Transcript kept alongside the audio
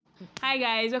Hi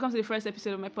guys, welcome to the first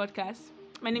episode of my podcast.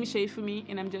 My name is Sheifumi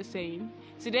and I'm just saying.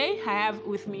 Today I have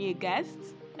with me a guest.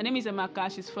 Her name is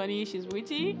Amaka. She's funny, she's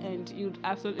witty, and you'd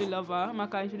absolutely love her.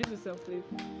 Amaka, introduce yourself please.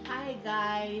 Hi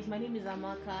guys, my name is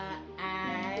Amaka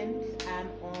and I'm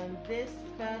on this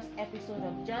first episode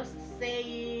of Just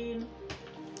Saying.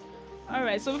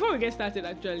 Alright, so before we get started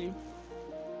actually,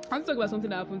 I want to talk about something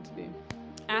that happened today.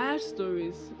 I heard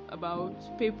stories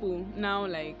about people now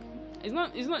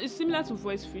it's similar to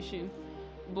voice phishing,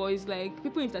 but it's like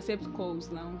people intercept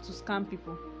calls now to scam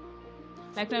people.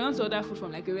 Like now you want to order food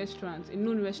from like a restaurant, a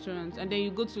known restaurant, and then you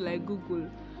go to like Google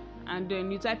and then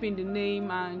you type in the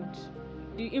name and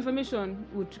the information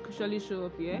would surely show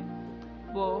up here.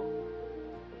 But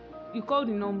you call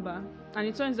the number and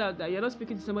it turns out that you're not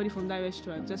speaking to somebody from that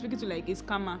restaurant, you're speaking to like a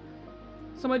scammer.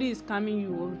 Somebody is scamming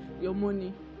you or your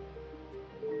money.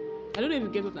 I don't know if you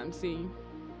get what I'm saying.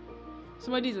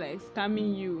 Somebody is like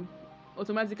scamming you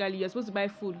automatically. You're supposed to buy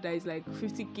food that is like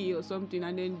 50k or something,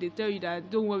 and then they tell you that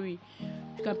don't worry,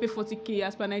 you can pay 40k.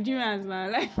 As per Nigerians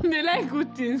now, like they like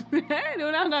good things. They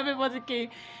will not gonna pay 40k,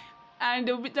 and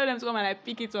they'll tell them to come and like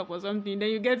pick it up or something. Then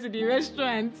you get to the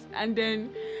restaurant, and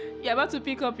then you're about to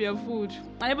pick up your food,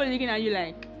 and everybody looking at you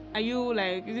like, are you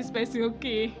like, is this person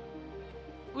okay?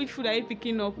 Which food are you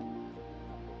picking up?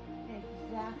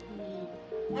 Exactly.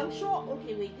 I'm sure.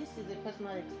 Okay, wait. This is a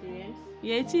personal experience.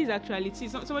 Yeah, it is actually. It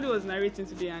is. Somebody was narrating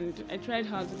today, and I tried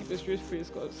hard to keep a straight face,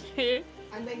 cause hey.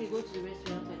 And then you go to the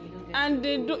restaurant and you don't get. And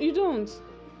they don't. You don't.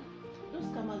 Those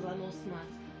scammers are not smart.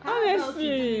 Honestly. How about you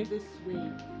do it this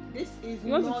way? This is.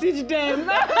 You want not... to teach them?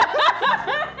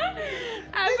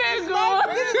 I beg go.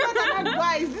 This is not an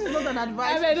advice. This is not an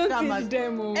advice. I beg, to don't scammers. teach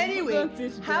them. Oh. Anyway, don't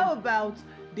teach them. how about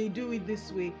they do it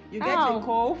this way? You get How? a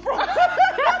call from.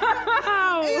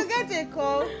 How? You get a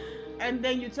call, and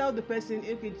then you tell the person,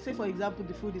 okay, say for example,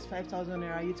 the food is 5,000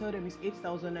 naira. You tell them it's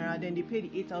 8,000 naira. Then they pay the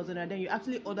 8,000 naira. Then you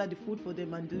actually order the food for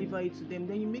them and deliver it to them.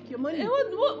 Then you make your money.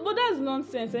 But that's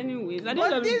nonsense, anyways. At the end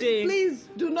But of the this, day, please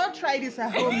do not try this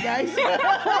at home, guys. Do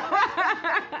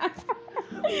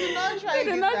not try they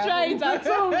this do not at try home. it at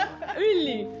home.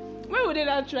 Really? Where would they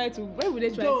try to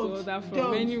order from?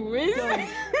 Don't. Anyways.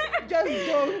 Just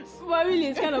don't. But really,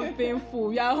 it's kind of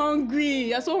painful. You're hungry.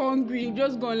 You're so hungry. You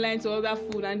just go online to order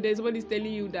food, and then somebody's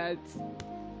telling you that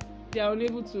they are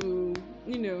unable to, Do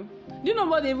you know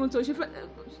what they even told?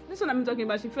 This one I'm talking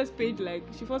about. She first paid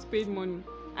money,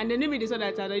 and then maybe they saw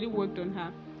that I already worked on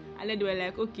her, and then they were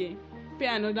like, okay, pay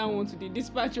another one to the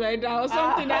dispatch rider or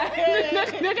something.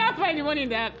 They can't find the money in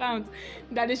their account.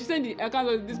 That they should send the account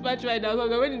of the dispatch rider.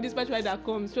 So when the dispatch rider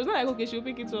comes, she was not like, okay, she'll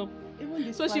pick it up.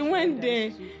 So she went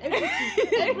there.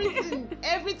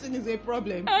 Everything is a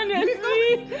problem.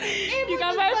 Honestly, you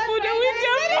can buy food with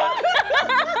your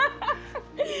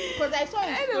food. Because I saw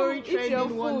a story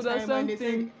trending one time and they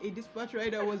said a dispatch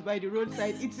rider was by the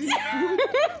roadside eating food.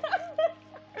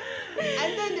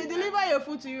 And then they deliver your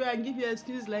food to you and give you an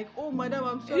excuse like, oh madam,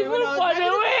 I'm sorry. Even for the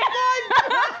way.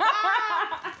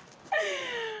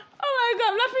 Oh my god,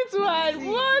 I'm laughing too hard. See,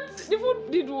 what? The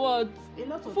food did what? A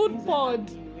lot of Food things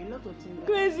pod. A lot of things.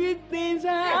 Crazy things are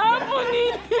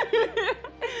happening.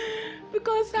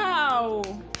 Because how?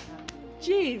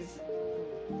 Jeez.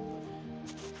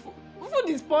 Food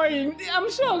is pouring. I'm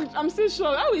shocked. I'm still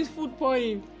shocked. How is food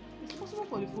pouring? It's possible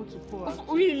for the food to pour.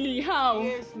 Really? How?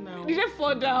 Yes, now. Did they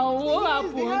fall down?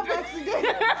 What They have happened?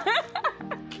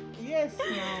 accident. Yes,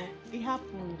 now. It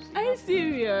happens. Are you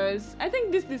serious? I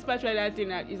think this dispatch rider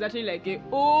thing is actually like a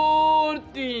old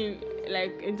thing,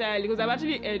 like entirely. Because I've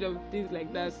actually heard of things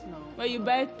like that. Yes, no. Where you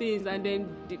buy things and then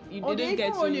they don't they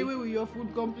get run to away with your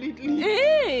food completely.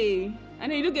 Hey!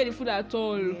 And then you don't get the food at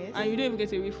all. Yes. And you don't even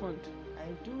get a refund.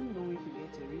 I don't know if you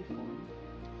get a refund.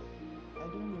 I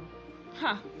don't know.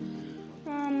 Ha!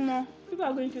 People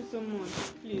are going through so much.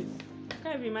 Please. I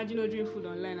can't even imagine ordering food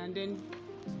online and then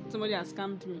somebody has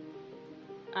scammed me.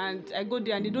 And I go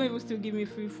there and they don't even still give me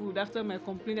free food after my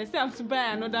complaint. I still have to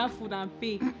buy another food and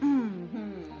pay.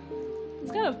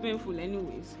 It's kind of painful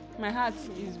anyways. My heart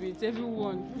is with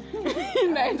everyone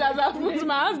that it has happened.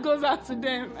 My heart goes out to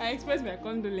them. I express my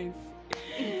condolence.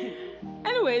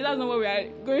 Anyway, that's not what we are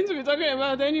going to be talking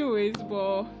about anyways,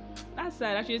 but that's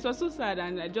sad. Actually, it was so sad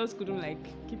and I just couldn't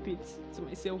keep it to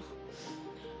myself.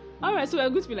 Alright, so we're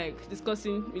going to be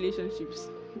discussing relationships,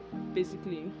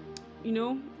 basically.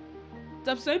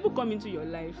 Some people come into your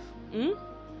life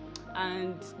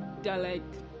and they're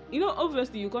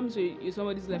obviously you come into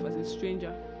somebody's life as a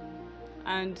stranger,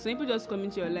 and some people just come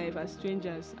into your life as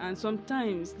strangers, and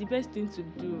sometimes the best thing to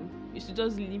do is to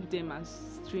just leave them as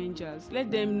strangers.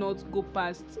 Let them not go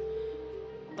past,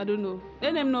 I don't know,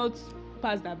 let them not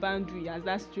pass that boundary as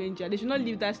that stranger. They should not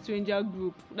leave that stranger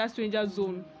group, that stranger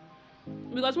zone,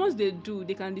 because once they do,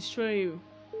 they can destroy you.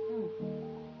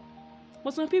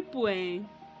 But some people,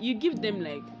 you give them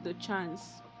like the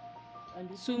chance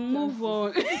to move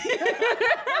on.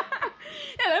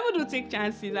 Yeah, people do take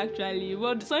chances actually,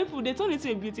 but some people, they turn it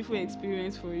into a beautiful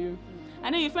experience for you.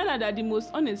 And then you find out that the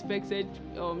most unexpected,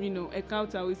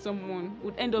 encounter with someone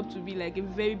would end up to be like a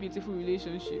very beautiful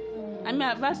relationship. I mean,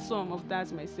 I've had some of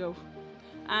that myself,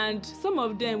 and some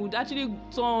of them would actually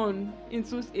turn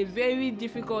into a very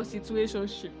difficult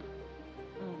situationship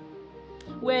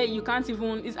where you can't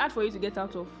even. It's hard for you to get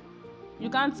out of.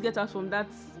 You can't get out from that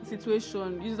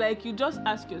situation. It's like you just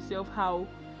ask yourself how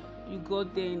you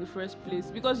got there in the first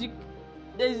place, because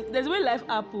there's a way life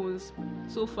happens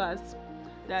so fast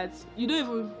that you don't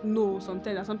even know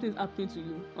sometimes that something's happening to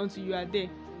you until you are there.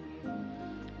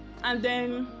 And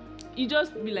then you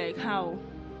just be like, how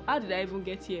did I even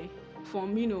get here?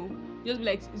 From, just be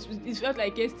like, it felt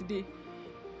like yesterday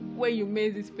when you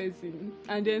met this person,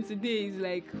 and then today is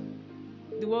like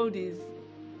the world is,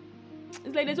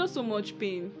 it's like there's just so much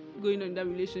pain going on in that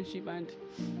relationship. And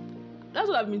that's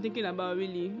what I've been thinking about,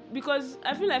 really, because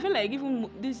I feel like even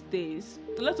these days,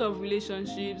 a lot of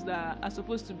relationships that are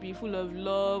supposed to be full of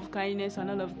love, kindness, and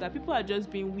all of that, people are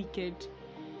just being wicked.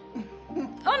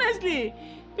 Honestly,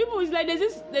 people, it's like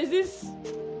there's this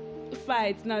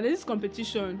fight now, there's this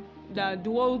competition that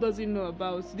the world doesn't know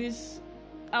about, this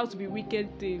how to be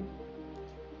wicked thing.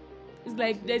 It's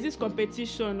like there's this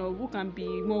competition of who can be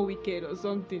more wicked or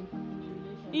something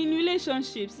in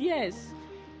relationships. Yes.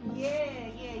 Yeah.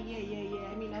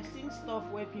 I mean, I've seen stuff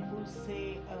where people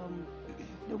say,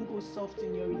 don't go soft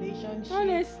in your relationship.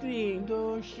 Honestly.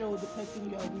 Don't show the person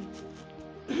you're with.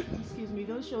 Excuse me.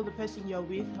 Don't show the person you're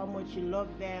with how much you love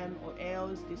them, or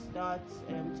else they start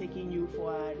taking you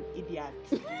for an idiot.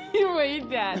 You're an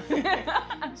idiot.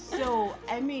 So,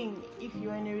 I mean, if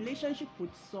you're in a relationship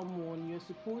with someone, you're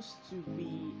supposed to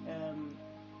be,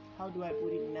 how do I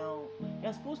put it now?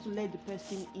 You're supposed to let the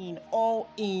person in, all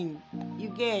in. You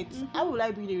get? How will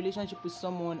I be in a relationship with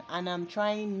someone and I'm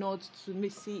trying not to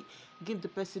give the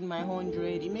person my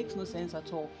 100? It makes no sense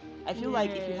at all. I feel like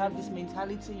if you have this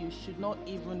mentality, you should not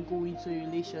even go into a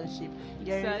relationship.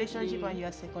 You're in a relationship and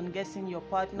you're second guessing your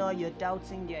partner, you're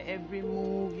doubting their every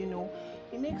move,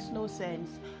 It makes no sense.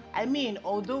 I mean,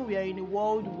 although we are in a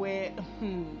world where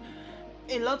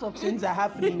a lot of things are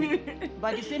happening,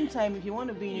 but at the same time, if you want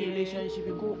to be in a relationship,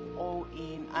 you go all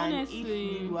in. And Honestly.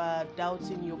 if you are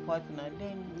doubting your partner,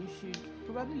 then you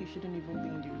shouldn't even be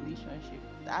in the relationship.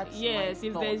 That's yes, my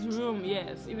if thought. there's room,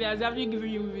 yes. If there's actually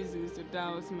giving you reasons to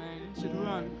doubt, man, you should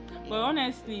run. But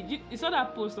honestly, you saw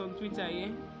that post on Twitter,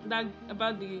 that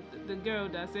about the girl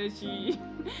that said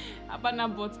her partner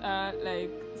bought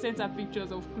sent her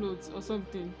pictures of clothes or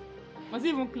something. Was it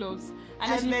even clothes?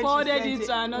 And then she forwarded it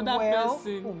to another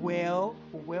person. Well,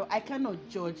 I cannot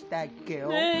judge that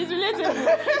girl. It's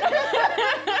relatable.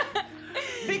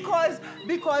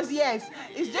 because yes,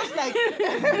 it's just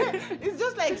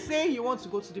like saying you want to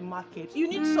go to the market. You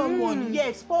need someone.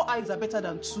 Yes, 4 eyes are better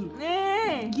than 2.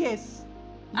 Yes.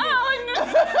 Oh no.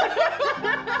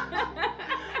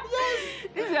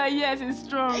 Yes, it's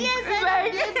strong. Yes, it's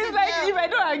like if I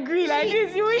don't agree like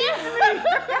this, you hit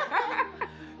me.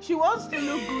 She wants to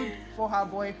look good for her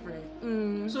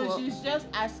boyfriend. So she's just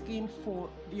asking for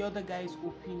the other guy's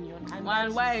opinion. And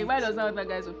why does that other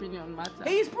guy's opinion matter?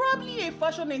 He's probably a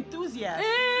fashion enthusiast.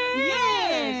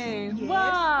 Yes.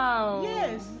 Wow.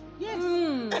 Yes.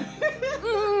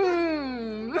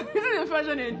 This is a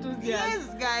fashion enthusiast.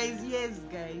 Yes,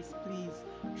 guys. Please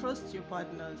trust your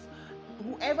partners.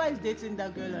 Whoever is dating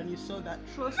that girl and you saw that,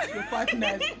 trust your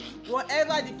partners,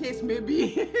 whatever the case may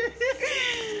be.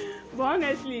 But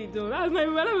honestly, though,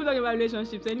 we're not even talking about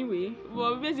relationships anyway.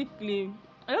 But basically,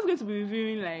 I'm just going to be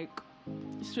reviewing like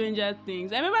stranger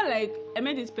things. I remember I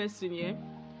met this person.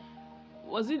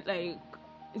 Was it like,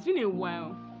 it's been a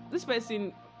while. This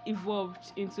person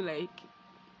evolved into like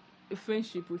a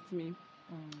friendship with me.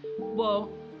 But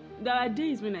there are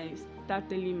days when I start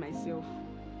telling myself,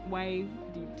 why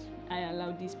did I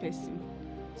allow this person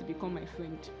to become my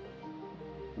friend?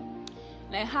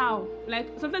 Like how? Like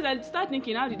sometimes I start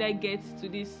thinking, how did I get to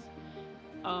this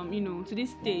to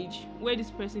this stage where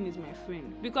this person is my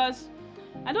friend? Because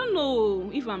I don't know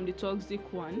if I'm the toxic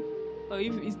one or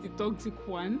if it's the toxic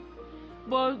one.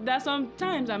 But there are some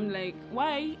times I'm like,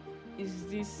 why is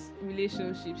this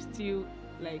relationship still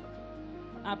like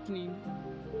happening?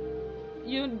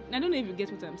 I don't know if you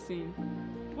get what I'm saying.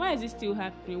 Why is it still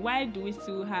happening? Why do we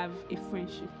still have a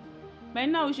friendship? By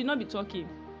now we should not be talking.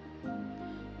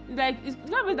 Like it's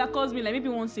not that calls me like maybe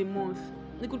once a month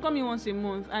he could call me once a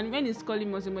month, and when he's calling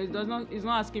me once a month, he's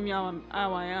not asking me how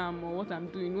I am or what I'm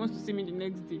doing. He wants to see me the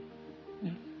next day.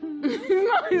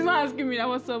 He's not asking me that,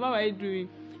 what's up, how are you doing?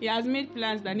 He has made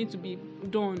plans that need to be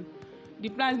done. The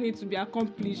plans need to be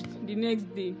accomplished the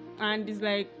next day, and it's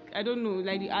like, I don't know,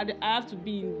 like I have to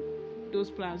be in those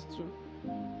plans too.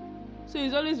 So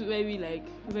it's always very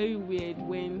weird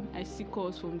when I see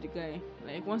calls from the guy,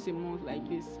 like once a month like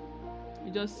this.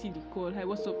 You just see the call, hi,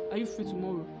 what's up, are you free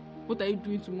tomorrow? What are you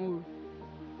doing tomorrow?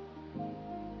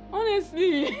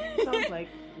 Honestly. Sounds like,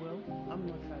 well, I'm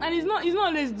not trying. And he's not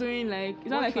always doing like, it's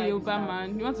not like a Yoruba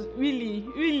man. You want to really,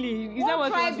 is that what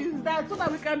tribe is that? So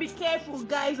that we can be careful,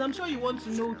 guys. I'm sure you want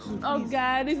to know too. Oh please.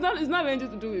 God, it's not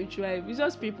anything to do with tribe. It's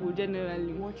just people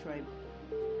generally. What tribe?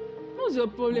 What's your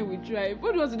problem with tribe?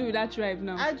 What do you want to do with that tribe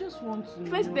now? I just want to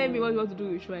First know. tell me what you want to do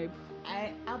with tribe.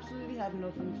 I absolutely have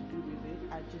nothing to do with it.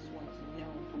 I just want to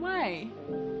know. Why?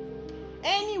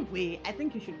 Anyway, I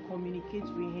think you should communicate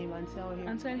with him and tell him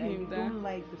that you that don't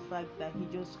like the fact that he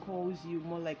just calls you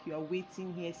more like you are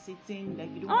waiting here, sitting,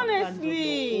 like you don't have plans of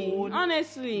your own.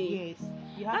 Honestly. Yes.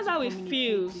 You have That's to how it communicate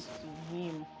feels. it to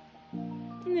him.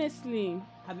 Honestly.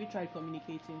 Have you tried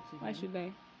communicating to him? Why should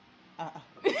I? I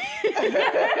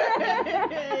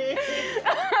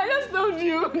just told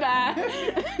you that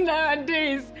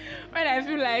nowadays when I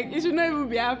feel like it should not even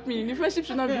be happening, the friendship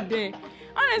should not be there.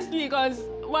 Honestly, because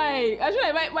why? I feel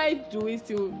like why do we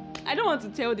still? I don't want to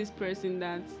tell this person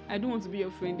that I don't want to be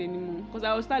your friend anymore, because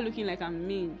I will start looking like I'm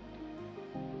mean.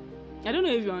 I don't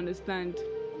know if you understand.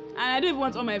 And I don't even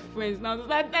want all my friends now to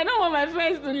start. I don't want my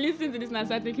friends to listen to this and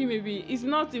start thinking maybe it's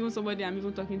not even somebody I'm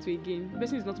even talking to again. The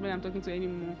person is not somebody I'm talking to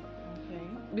anymore.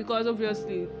 Because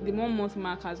obviously the 1 month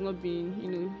mark has not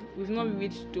been, we've not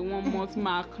reached the 1 month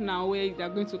mark now where they're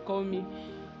going to call me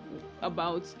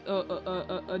about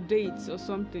a date or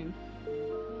something.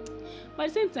 But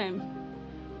at the same time,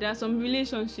 there are some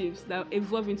relationships that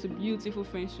evolve into beautiful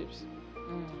friendships.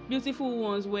 Beautiful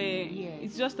ones where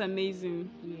it's just amazing.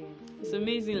 Yes. It's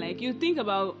amazing. Like, you think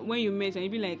about when you met and you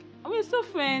be like, oh, we're still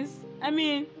friends. I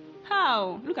mean,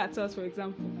 how? Look at us, for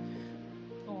example.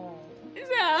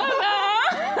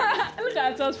 Look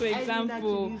at us, for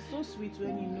example. It's so sweet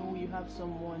when you know you have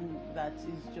someone that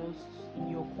is just in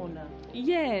your corner.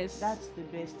 Yes. That's the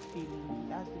best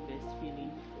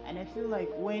feeling. And I feel like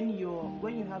when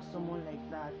you have someone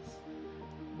like that,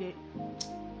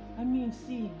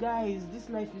 see, guys, this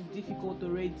life is difficult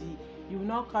already. You will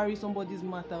now carry somebody's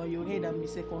matter on your head and be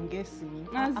second guessing.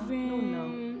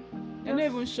 You're not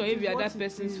even sure if you are that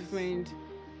person's friend.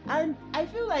 And I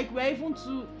feel like we're even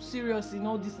too serious in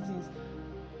all these things.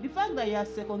 The fact that you are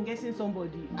second guessing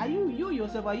somebody, are you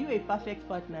yourself, are you a perfect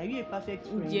partner? Are you a perfect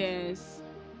friend? Yes.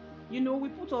 We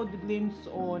put all the blames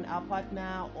on our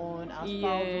partner, on our spouse.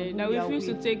 Yeah, that we refuse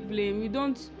to take blame. We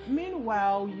don't.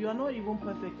 Meanwhile, you are not even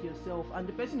perfect yourself, and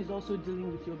the person is also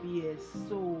dealing with your BS.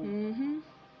 So,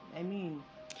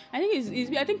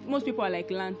 I think most people are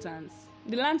like lanterns.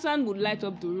 The lantern would light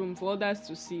up the room for others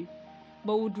to see,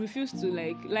 but would refuse to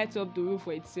light up the room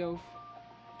for itself.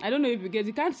 I don't know if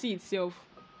it can't see itself,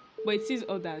 but it sees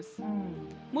others.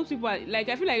 Most people are I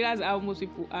feel like that's how most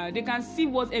people are. They can see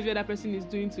what every other person is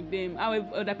doing to them, how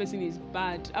every other person is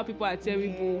bad, how people are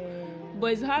terrible.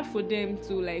 But it's hard for them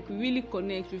to really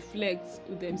connect, reflect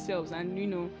with themselves, and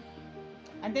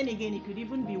And then again, it could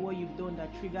even be what you've done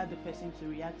that triggered the person to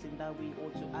react in that way or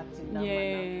to act in that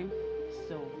manner.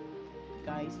 So,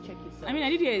 guys, check yourself. I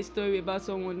did hear a story about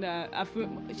someone that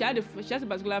she has a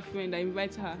particular friend that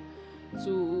invites her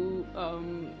to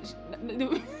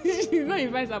she's not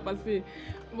invites her per se,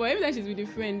 but every time she's with a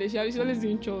friend, she's always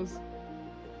doing chores.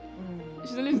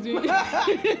 She's always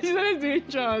doing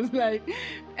chores. Like,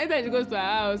 every time she goes to her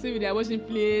house, maybe they're washing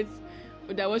plates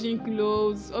or they're washing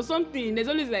clothes or something. There's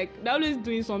always they're always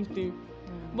doing something.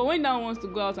 But when that one wants to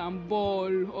go out and ball,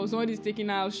 or somebody's taking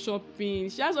her out shopping,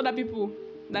 she has other people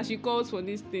that she calls for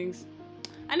these things.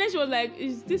 And then she was like,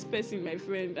 is this person my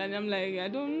friend? And I'm like,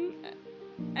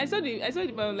 I saw the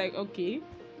but I was like, okay.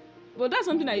 But that's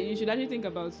something that you should actually think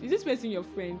about. Is this person your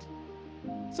friend?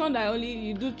 Someone that only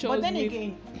you do chores with? But then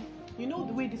again,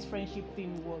 the way this friendship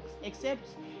thing works, except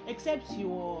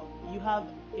you have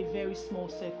a very small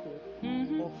circle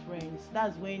of friends.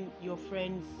 That's when your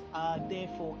friends are there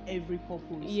for every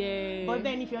purpose. Yeah. But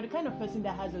then if you're the kind of person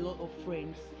that has a lot of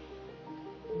friends,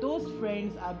 those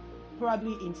friends are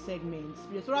probably in segments.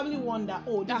 There's probably one that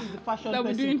this is the fashion that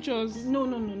person. we're doing chores. No,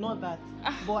 not that.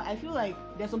 But I feel like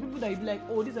there's some people that you be like,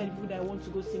 these are the people that I want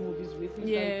to go see movies with.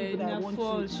 These are the people that I want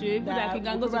to. That you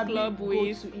can go to club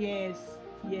with. Yes.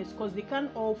 Yes, because they can't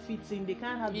all fit in. They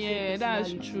can't have the same Yeah, that's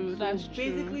personality. true. So That's true.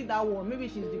 basically, that one. Maybe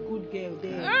she's the good girl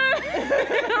there.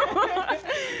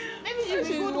 Maybe she's the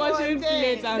She's good washing one there.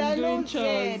 plates and that doing knows, chores.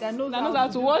 yeah, that knows how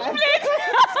to do wash that. plates.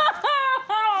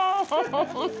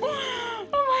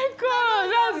 Oh my god,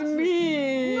 that's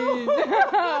mean.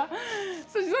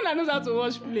 So she's the one that knows how to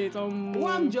wash plates.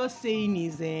 What I'm just saying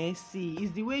is, see,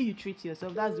 it's the way you treat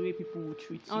yourself. That's the way people will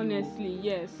treat you. Honestly,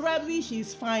 yes. Probably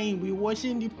she's fine with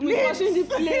washing the plates. With washing the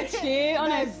plates, yeah,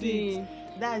 honestly.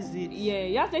 That's it. Yeah,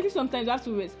 you have to, I think sometimes you have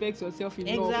to respect yourself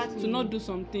enough Exactly. to not do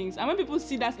some things. And when people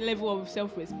see that level of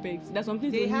self-respect, there's some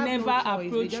things they have never no choice. They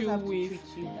approach just you have to with. treat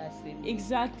you that same way.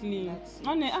 Exactly. That's it.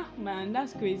 Man,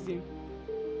 that's crazy.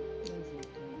 That's it.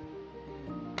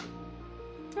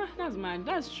 That's mad.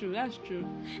 That's true. Have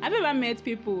you ever met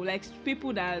people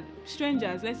that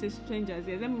strangers? Let's say strangers.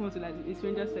 Yes, let me move on to like the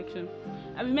stranger section.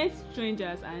 Have you met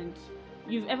strangers and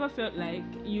you've ever felt like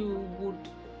you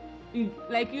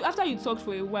after you talked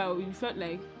for a while, you felt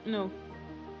like no,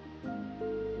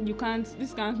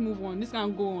 this can't move on. This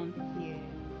can't go on.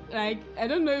 Yeah. Like I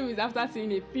don't know if it's after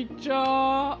seeing a picture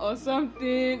or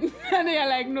something, and then you're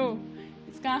like, no,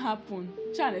 it can't happen.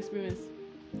 Share an experience.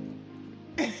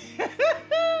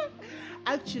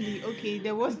 Actually, okay,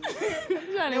 there was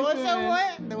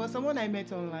someone I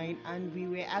met online, and we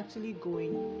were actually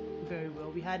going very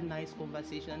well. We had nice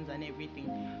conversations and everything,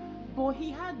 but he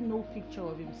had no picture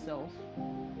of himself.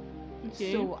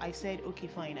 Okay. So I said, okay,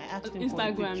 fine. I asked him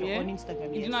Instagram, for a picture yeah? on Instagram.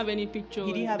 He Yes. didn't have any picture.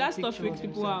 He didn't have a That stuff picture freaks of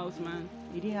people himself. out, man.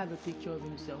 He didn't have a picture of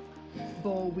himself,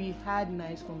 but we had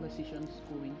nice conversations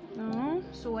going. Uh-huh.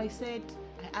 So I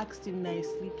asked him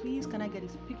nicely, please, can I get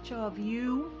a picture of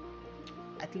you?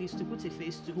 At least to put a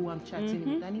face to who I'm chatting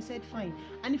with. And he said, fine.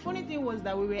 And the funny thing was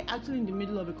that we were actually in the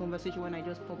middle of a conversation when I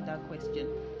just popped that question.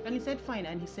 And he said, fine.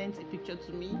 And he sent a picture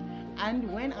to me. And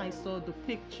when I saw the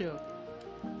picture,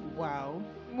 wow.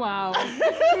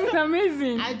 It's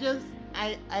amazing.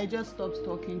 I just stopped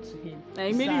talking to him.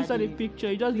 Like, immediately you saw the Sadly.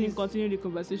 picture, you just didn't Please. continue the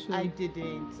conversation. I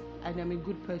didn't. And I'm a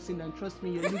good person, and trust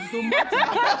me, your looks don't matter.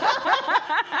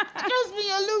 Trust me,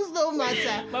 your looks don't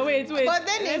matter. But wait. But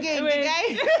then again, wait.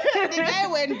 the guy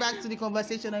went back to the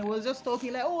conversation and was just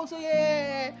talking like, oh, so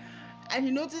yeah. And he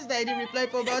noticed that I didn't reply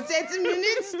for about 30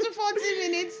 minutes to 40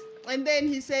 minutes. And then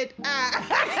he said, he said,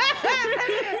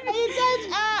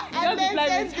 and then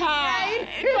sent the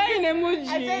crying emoji.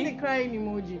 I sent the crying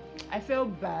emoji. I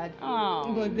felt bad.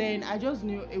 Oh. But then I just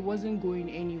knew it wasn't going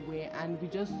anywhere, and we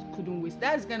just couldn't waste.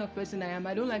 That's the kind of person I am.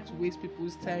 I don't like to waste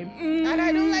people's time. And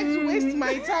I don't like to waste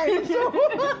my time. So,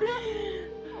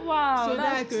 wow, so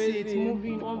that's crazy. it.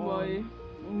 Moving on. Boy.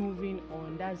 Moving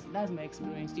on. That's my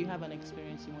experience. Do you have an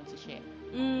experience you want to share?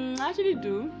 I actually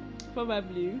do.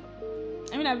 Probably.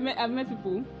 I mean, I've met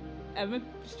people. I've met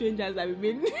strangers that we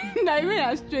made that we made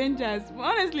as strangers. But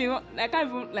honestly, I can't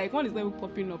even like one is not even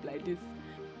popping up like this.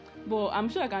 But I'm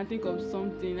sure I can think of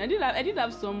something. I did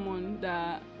have someone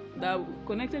that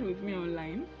connected with me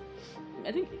online.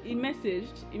 I think he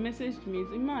messaged me.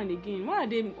 Man, again, why are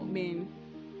they men?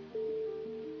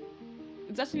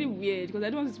 It's actually weird because I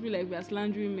don't want it to be like we are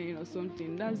slandering men or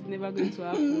something. That's never going to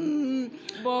happen.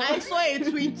 But I saw a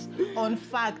tweet on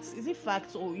Facts. Is it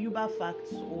Facts or Uber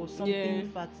Facts or something? Yeah.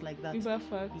 Facts like that. Uber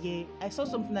Facts. Yeah, I saw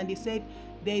something and they said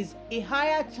there's a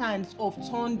higher chance of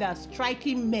thunder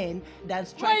striking men than Why are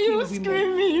striking you women.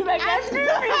 screaming? Like I'm screaming.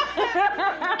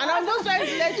 And I'm just trying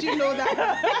to let you know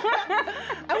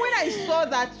that. And when I saw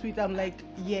that tweet, I'm like,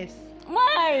 yes.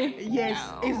 Why? Yes,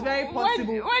 it's very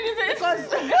possible. Why is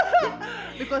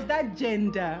it? Because that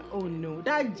gender, oh no,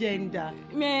 that gender,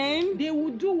 Man. they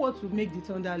will do what will make the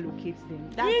thunder locate them.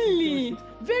 That's Really? just it.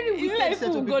 Very Is wicked it like set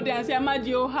people of will go there and say,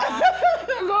 Amadi Oha?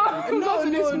 Go to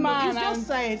this man. It's just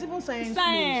science, even science.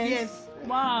 Science. Knows. Yes.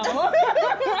 Wow.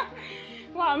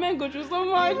 Wow, men go through so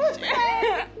much.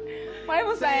 Why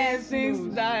even science things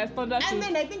knows. that thunder And to?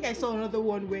 then I think I saw another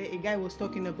one where a guy was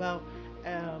talking about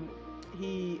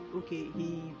he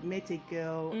met a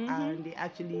girl and they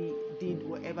actually did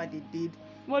whatever they did.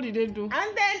 What did they do?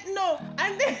 And then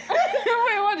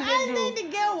Wait, what did they and do? then the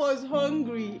girl was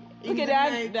hungry. in Okay, the they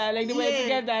had night. that, like they were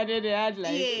together and then they had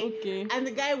like Yeah. okay. And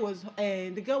the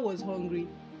girl was hungry,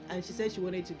 and she said she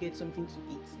wanted to get something to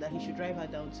eat. That he should drive her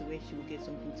down to where she would get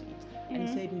something to eat. And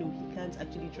he said no, he can't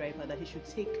actually drive her. That he should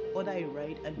order a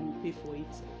ride and he will pay for it.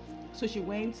 So she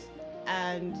went,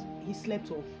 and he slept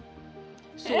off.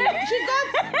 So she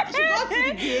got to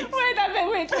the gate. Wait,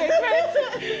 wait.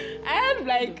 I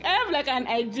have like an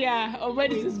idea of where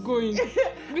this is going.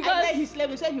 Because and then he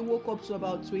slept. He said he woke up to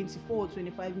about 24 or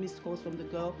 25 missed calls from the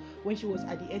girl when she was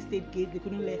at the estate gate. They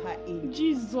couldn't let her in.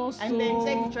 Jesus. And then he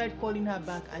said he tried calling her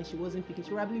back and she wasn't picking.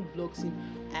 She probably blocks him,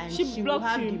 and she will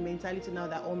have the mentality now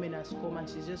that all men has come, and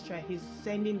she's just trying. He's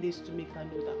sending this to make her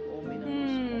know that all men are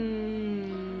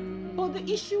scum. But the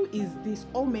issue is this: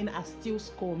 all men are still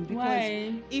scum because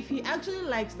Why? if he actually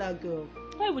likes that girl,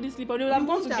 why would he sleep? Or they would have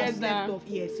gone slept together. off.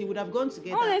 Yes, he would have gone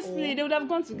together. Honestly, they would have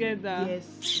gone together.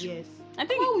 Yes. I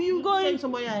think how will you going send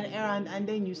somebody on an errand and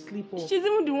then you sleep off? She's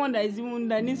even the one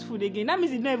that needs food again. That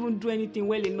means he don't even do anything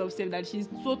well enough, self, that she's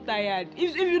so tired.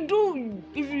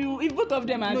 If both of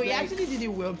them are no, he actually did it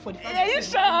well for the fact. Are you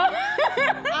sure?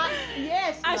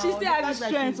 Yes. And she still has the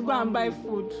strength to go and buy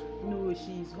food. No,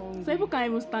 she's hungry. So people can't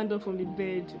even stand up from the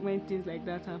bed when things like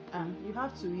that happen. You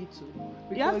have to eat too.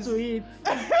 You have to eat.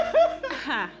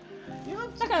 Ha. You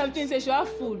have to. That kind of thing says she have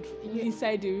food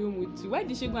inside the room with you. Why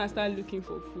did she go and start looking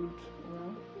for food?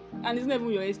 And it's not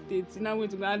even your estate. You're not going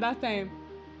to go. At that time,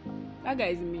 that guy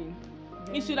is mean.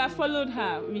 He should have followed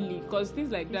her, really, because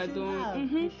things like that don't.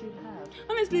 He should have.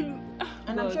 Honestly,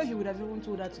 and I'm sure he would have even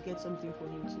told her to get something for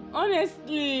him too.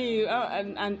 Honestly,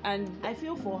 and I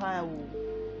feel for her.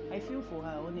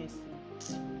 Honestly.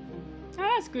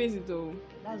 That's crazy though.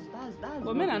 That's.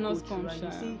 But men are not scum.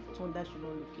 You say thunder should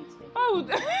not locate them. Oh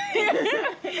God,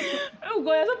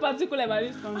 you're so particular about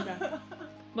this thunder.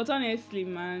 But honestly,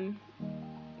 man,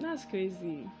 that's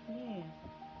crazy. Yeah.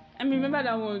 I mean, remember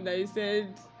that one that you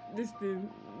said this thing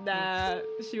that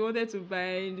she wanted to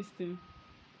buy this thing.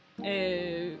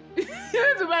 She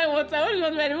wanted to buy water. What did she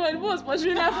want to buy? The boy was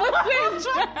pursuing her for change.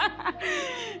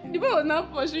 The boy was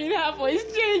not pursuing her for his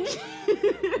change.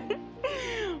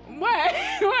 Why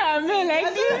are men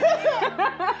like this?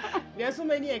 There are so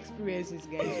many experiences,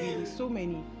 guys. Really, so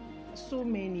many.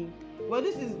 But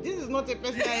this is not a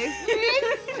personal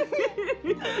experience.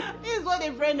 This is what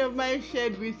a friend of mine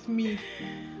shared with me,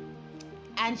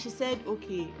 and she said,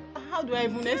 "Okay, how do I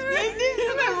even explain this?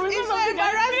 It's so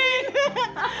embarrassing.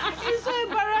 It's so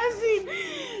embarrassing.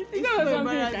 It's not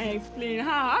something you can explain.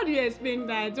 How do you explain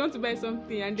that? You want to buy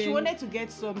something and then she wanted to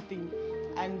get something,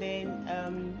 and then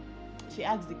she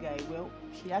asked the guy. Well,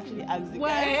 she actually asked the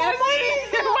guy for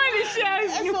money. Why did she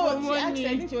ask you for money? Actually,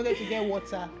 I think she wanted to get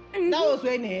water. That was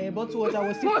when bottled water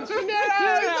was still 15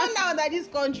 naira. It's not now that this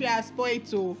country has spoiled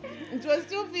too. It was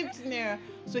still 15 naira.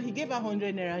 So he gave her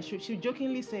 100 naira. She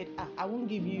jokingly said, I won't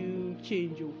give you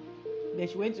change. Oh. Then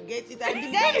she went to get it, and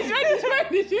the guy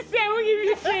when did she say I won't give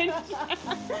you change?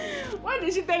 Why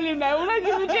did she tell him that I will not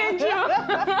give you change?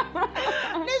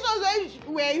 This was when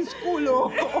we were in school. Oh.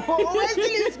 We're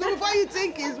still in school before you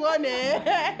think it's one.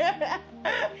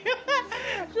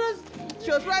 She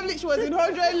was in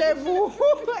 100 level.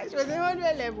 She was in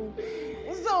 100 level.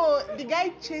 So the guy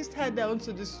chased her down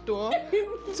to the store,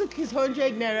 took his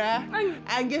 100 naira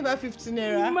and gave her 50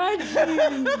 naira.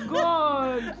 Imagine,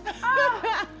 God.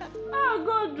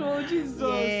 God, oh Jesus.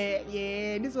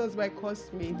 Yeah. This was my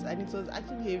coursemate, and it was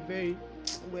actually a very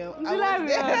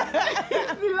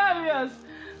hilarious.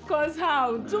 Cause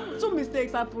how two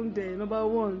mistakes happened there. Number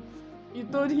one, you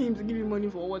told him to give you money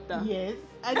for water. Yes.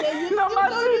 And then you number two,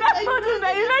 I told him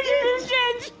that you not give him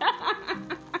change.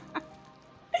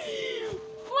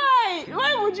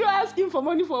 Why would you ask him for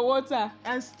money for water?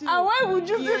 And why would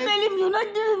you tell him you're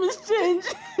not giving him change?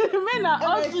 Men are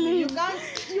hustling. You can't.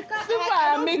 People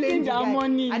are making their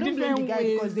money in different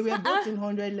ways. Because they were both in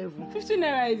 100 level. 50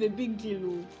 naira is a big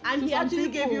deal. And he actually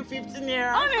gave you 50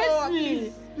 naira. Honestly.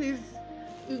 So, please.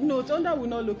 No, Thunder will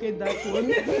not locate that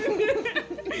one.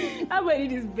 Everybody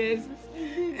did his best.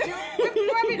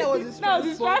 Probably that was his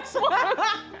first one.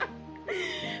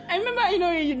 I remember,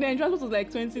 the transport was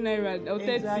like 20 naira or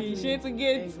 30. Exactly. She had to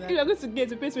get, if you're going to get,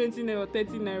 to pay 20 naira or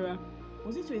 30 naira.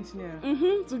 Was it 20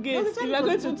 naira? To get. If you're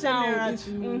going to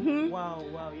town, Wow,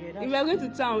 yeah. If you're going to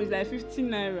town, it's like 15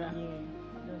 naira. Yeah,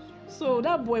 that's true. So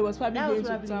that boy was probably going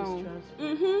to town. So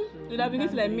You'd have been going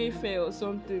to like Mayfair or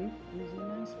something. It was a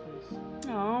nice place.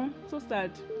 Oh, so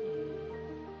sad.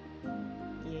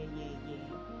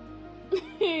 Yeah.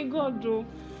 Hey, God, though.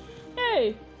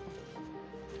 Hey.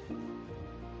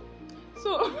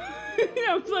 So,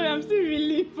 I'm sorry, I'm still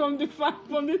relieved from the fact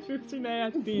from the 15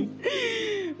 naira thing.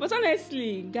 But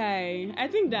honestly, guy, I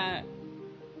think that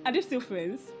are they still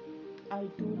friends? I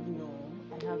don't know.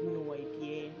 I have no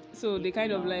idea. So they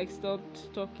kind of like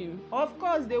stopped talking. Of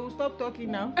course, they will stop talking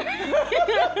now.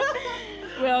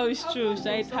 Well, it's true.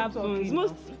 It happens.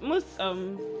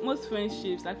 Most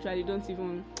friendships actually don't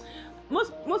even.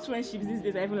 Most friendships these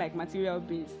days are even like material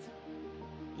based.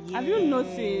 Yeah. Have you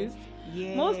noticed?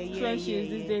 Yeah, Most yeah, friendships yeah,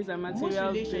 these yeah. days are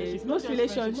material based. not Most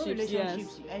just friendships,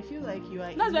 relationships, yes. I feel like you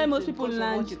are. That's in why it most people because of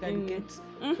land what you can in get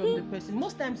from the person.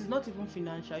 Most times it's not even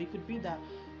financial. It could be that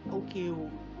okay.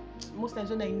 Most times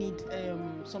when I need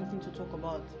something to talk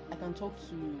about, I can talk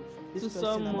to this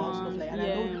person about stuff like that.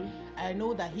 And I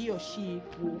know that he or she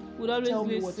would always always tell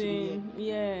me what to listen. do.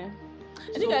 Yeah.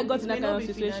 I think I got in that may kind not of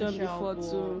be situation financial, before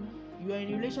too. You are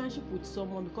in a relationship with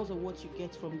someone because of what you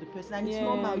get from the person, and it's Yeah.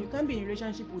 normal. You can't be in a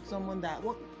relationship with someone that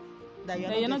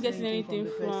you're not getting anything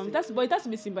from the person. But it has to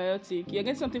be symbiotic. You're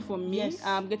getting something from me, Yes.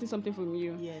 I'm getting something from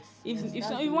you. Yes. If yes, if, that's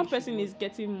so, the if way one it person should is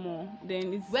getting more,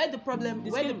 then it's work. Where the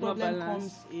problem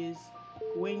balance. comes is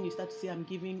when you start to say I'm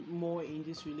giving more in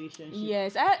this relationship.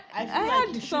 Yes, I like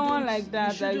had someone like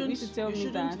that that used to tell me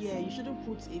that. Yeah, you shouldn't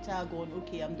put a tag on.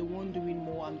 Okay, I'm the one doing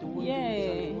more. I'm the one doing this.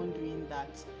 I'm the one doing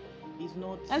that. It's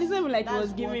not. And it's not even like it that's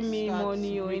was giving what me starts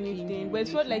money or breaking anything, the but it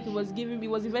felt like it relationship.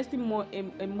 was investing more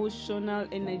emotional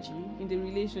energy in the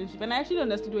relationship, and I actually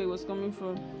understood where it was coming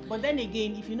from. But then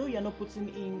again, if you know you're not putting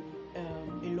in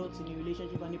a lot in your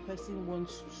relationship, and the person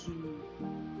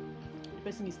the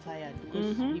person is tired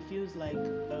because he feels like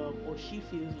or she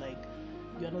feels like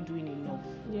you're not doing enough.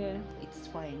 Yeah, it's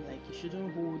fine. Like you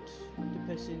shouldn't hold the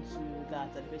person to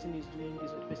that the person is doing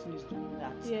this or the person is doing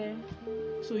that. Yeah.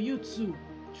 So you too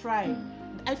try.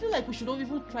 I feel like we should not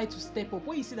even try to step up.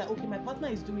 When you see that okay, my partner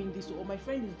is doing this or my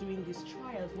friend is doing this,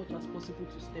 try as much as possible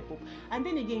to step up. And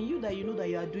then again, you know that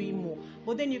you are doing more,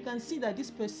 but then you can see that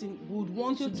this person would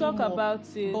want to talk do more, about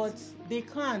it, but they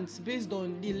can't based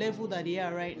on the level that they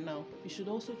are right now. You should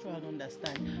also try and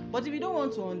understand. But if you don't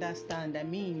want to understand, I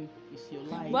mean, it's your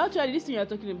life. But actually, this thing you're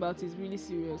talking about is really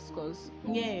serious because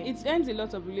it ends a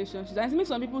lot of relationships, and it makes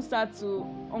some people start to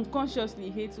unconsciously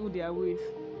hate who they are with.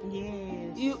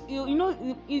 Yes. You know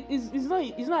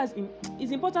it's not as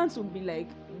it's important to be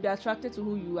attracted to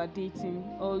who you are dating,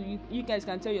 or you guys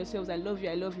can tell yourselves I love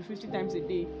you 50 times a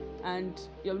day and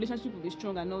your relationship will be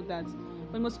strong and all that.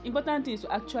 But the most important thing is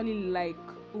to actually like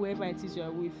whoever it is you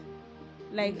are with.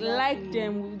 Like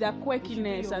them with their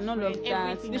quirkiness and all of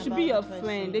that. They should be your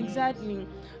friend. Exactly.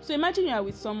 So imagine you are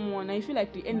with someone and you feel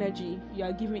like the energy you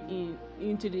are giving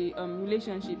into the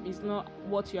relationship is not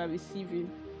what you are receiving.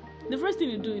 The first thing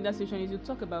you do in that situation is you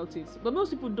talk about it. But most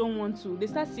people don't want to. They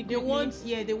start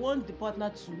secretly. They want the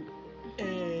partner to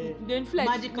they feel like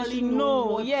magically know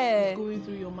what's going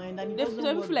through your mind, and they feel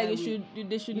like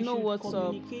they should know what's up.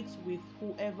 Communicate with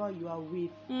whoever you are with.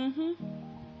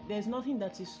 There's nothing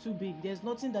that is too big. There's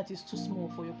nothing that is too small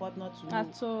for your partner to know.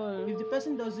 At all. If the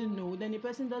person doesn't know, then the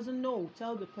person doesn't know.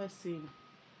 Tell the person.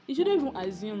 You shouldn't even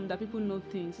assume that people know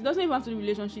things. It doesn't even have to be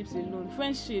relationships alone.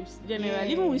 Friendships,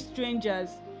 generally, even with strangers.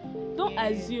 Don't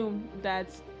assume that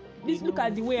look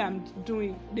at the way I'm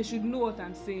doing. They should know what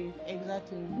I'm saying.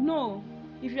 Exactly. No.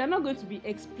 If you are not going to be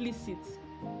explicit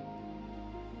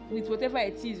with whatever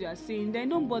it is you are saying, then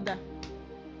don't bother.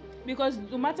 Because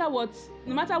no matter what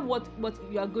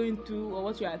you are going through or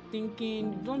what you are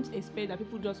thinking, don't expect that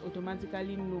people just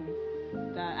automatically know.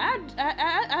 That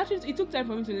I actually, it took time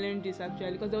for me to learn this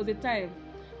actually, because there was a time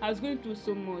I was going through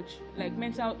so much, like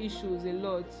mental issues a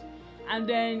lot, and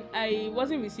then I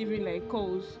wasn't receiving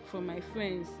calls from my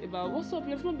friends about what's up,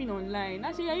 you've not been online.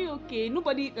 I said, are you okay?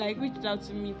 Nobody reached out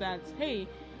to me that, hey,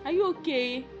 are you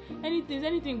okay?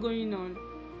 Anything going on?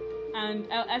 And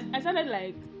I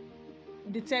started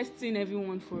detesting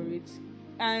everyone for it,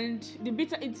 and the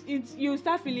bitter it's you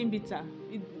start feeling bitter.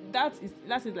 That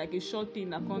is like a short thing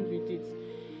that comes with it.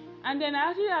 And then I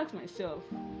actually asked myself,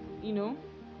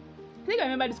 I think I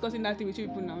remember discussing that thing with you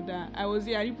people now, that I was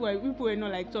here and people were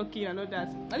not talking and all that.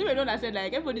 I think we don't said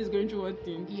everybody's going through one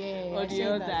thing or the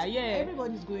other. That. Yeah,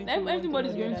 everybody's going through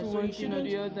one thing or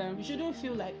the other. You shouldn't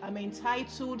feel like I'm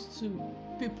entitled to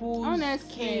people's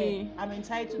honestly care. I'm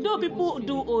entitled though to people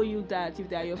do owe you that. If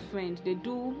they are your friend, they're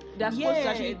supposed to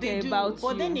actually care about you.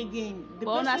 But then again,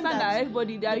 understand that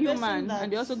everybody, they are human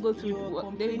and they also go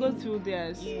through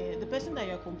theirs. Yeah, the person that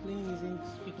you're complaining isn't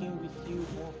speaking with you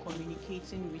or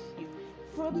communicating with you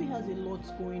probably has a lot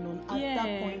going on at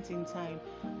that point in time.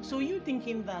 So you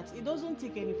thinking that it doesn't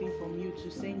take anything from you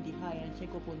to send the hi and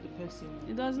check up on the person.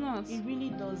 It does not. It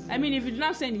really doesn't. I mean, if you do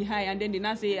not send the hi and then they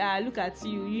now say, look at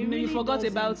you, you forgot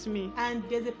about me. And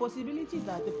there's a possibility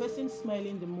that the person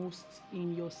smiling the most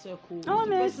in your circle is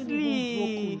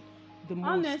honestly the most.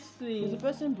 Honestly, is the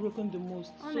person broken the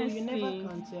most. Honestly, so you never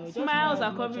can tell. Just smiles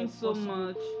are covering so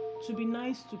much. To be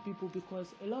nice to people,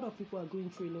 because a lot of people are going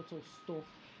through a lot of stuff.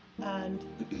 And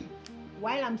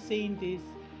while I'm saying this,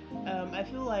 I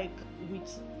feel like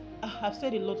I've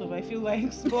said a lot of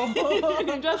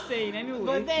I'm just saying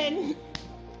anyway.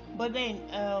 But then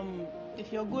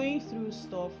If you're going through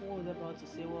stuff, what was I about to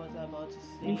say? What was I about to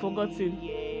say? You've forgotten.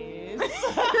 Yes.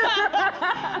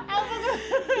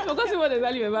 You forgot what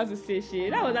exactly you were about to say, Shay.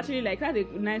 That was actually like that's a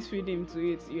nice rhythm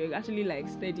to it. You're actually like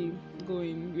steady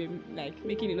going, you're like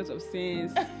making a lot of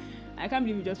sense. I can't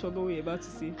believe you just forgot what you're about to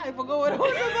say. I forgot what I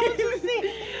was about to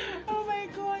say. Oh my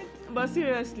god. But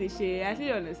seriously, Shay, I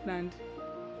actually understand.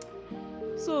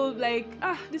 So like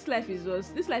this life is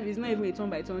not even a turn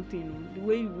by turn thing. The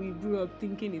way we grew up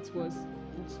thinking it was.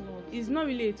 It's not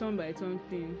really a turn by turn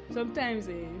thing. Sometimes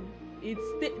it's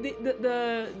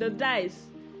the dice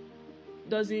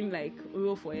doesn't like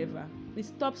roll forever. It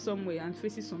stops somewhere and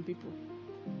faces some people.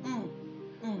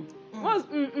 What's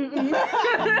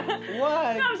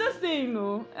What? No, I'm just saying,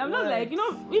 no. I'm not like,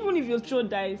 even if you throw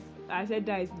dice, I said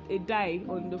dice, a die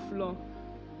on the floor,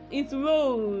 it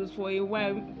rolls for a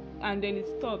while and then it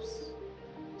stops.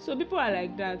 So people are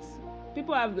like that.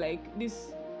 People have like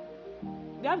this,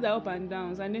 they have their up and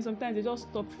downs, and then sometimes they just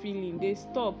stop feeling, they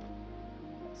stop.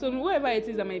 So whatever it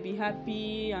is that might be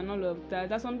happy and all of that,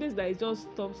 there's some days that it just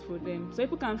stops for them. So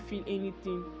people can't feel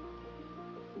anything.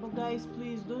 But guys,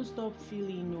 please don't stop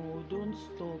feeling. No, don't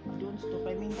stop.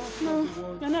 I mean, that's No, not the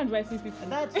word. you're not advising people.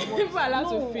 That's what People are allowed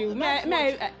to feel.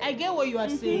 I get what you are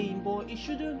saying, but it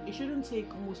shouldn't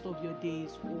take most of your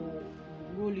days or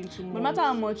roll into months. No matter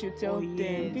how much you tell them,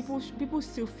 years. people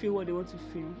still feel what they want to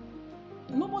feel.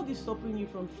 Nobody's stopping you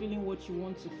from feeling what you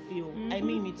want to feel. I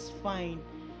mean, it's fine,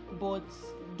 but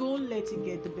don't let it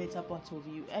get the better part of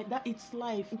you. That it's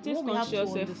life. It takes What we have to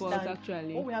conscious effort, understand-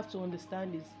 actually. What we have to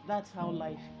understand is that's how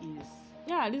life is.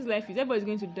 Yeah, this life is. Everybody's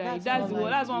going to die. That's how life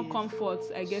That's one is. comfort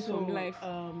I get So, from life.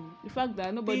 The fact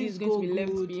that nobody is things going to be go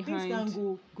left good. behind. Things can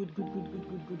go good.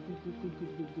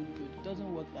 It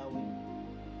doesn't work that way.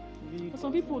 Really For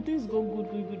some doesn't. people, things go good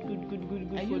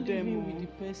Are for you them. living with the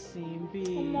person,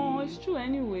 babe? It's true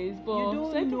anyways, but You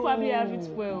don't some people probably have it know.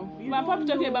 well. You I'm probably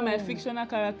don't talking about my know. fictional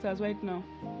characters right now.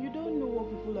 You don't know what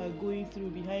people are going through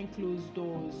behind closed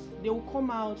doors. They will come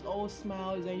out all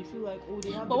smiles and you feel like, oh,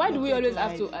 they have. But the why do we perfect always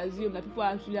have life. to assume that people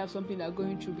actually have something they're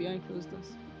going through behind closed doors?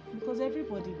 Because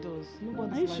everybody does.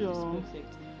 Nobody's Are you life sure? is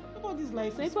perfect. Nobody's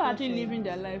life So is people are actually perfect. living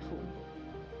their life.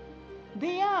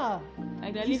 They are.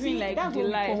 Like they're You living see, like that's the what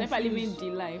we life. People are living confuse. the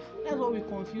life. That's what we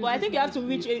confuse. But I this think you have to life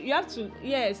reach. with. You have to.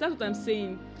 Yes, that's what I'm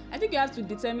saying. I think you have to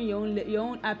determine your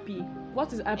own happy.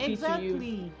 What is happy to you?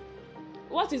 Exactly.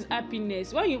 What is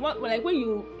happiness? When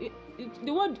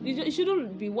the word it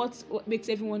shouldn't be what makes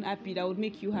everyone happy that would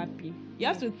make you happy. You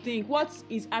have to think what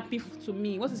is happy to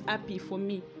me. What is happy for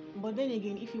me? But then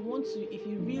again, if you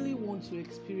really want to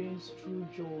experience true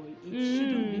joy, it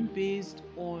shouldn't be based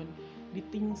on the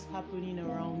things happening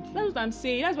around you. That's what I'm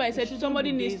saying. That's why I said shouldn't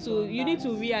somebody be needs based to. on You need that.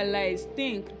 to realize,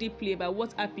 think deeply about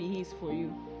what happy is for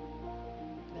you.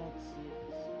 That's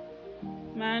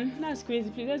it. Man, that's crazy.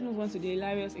 Please let's move on to the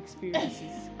hilarious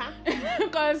experiences.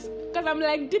 Because I'm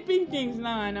like dipping things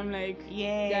now, and I'm like,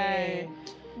 Yeah. guy.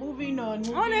 Moving on.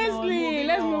 Honestly,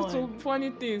 let's move on. to funny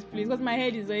things, please, because my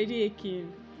head is already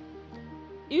aching.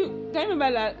 Can you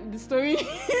remember that the story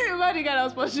about the guy that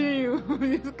was pursuing you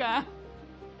in his car?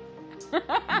 See,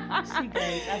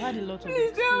 guys, I've had a lot of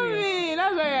Please tell experience. me.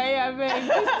 That's why you're here, man.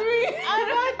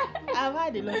 I've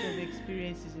had a lot of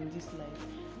experiences in this life,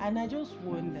 and I just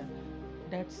wonder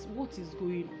that's what is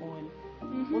going on.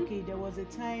 Mm-hmm. Okay, there was a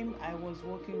time I was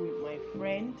working with my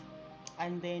friend,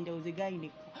 and then there was a guy in a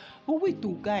car. But wait,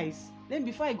 though, guys. Then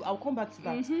before I'll come back to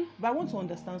that. Mm-hmm. But I want to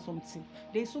understand something.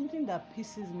 There's something that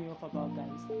pisses me off about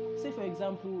guys. Say, for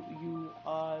example, you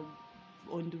are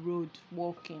on the road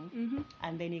walking, Mm-hmm.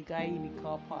 and then a guy in a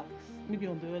car parks, maybe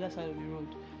on the other side of the road,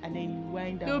 and then you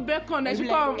wind down. They'll beckon that They'll you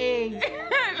be like, come. hey, Like,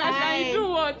 hi. you do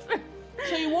what?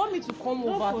 So you want me to come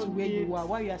Don't over to where forget. you are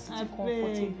while you are sitting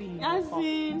comfortably in your As car?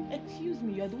 in, Excuse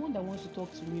me, you are the one that wants to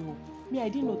talk to me. Oh. Me, I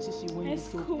didn't notice you when you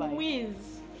drove by.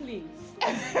 squeeze, please.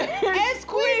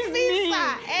 Excuse me,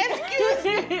 sir. Excuse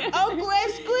me, uncle.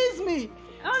 Excuse me.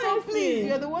 So Honestly. please,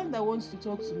 you're the one that wants to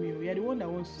talk to me. You're the one that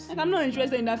wants to see. Like, I'm not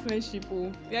interested in that friendship.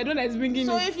 Oh, you're the one that's bringing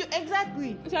So it. if you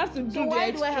exactly. You have to do So the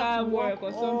why do I extra have to work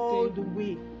walk or all something. the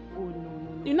way? Oh no.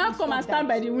 You now Please come and stop stand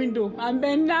that. by the window and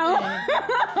bend down.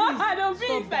 I don't be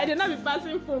stop inside. that. They'll not be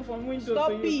passing phone from window Stop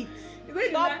to you. it. It's only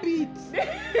Stop it.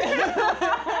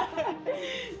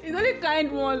 It's only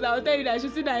kind ones that will tell you that you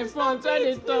should sit down in front when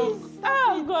they it, talk. please.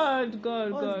 Oh Stop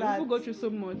God. What's that? People go through so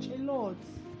much. A lot.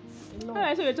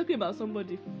 Alright, so we're talking about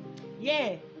somebody.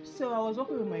 Yeah. So I was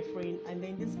walking with my friend, and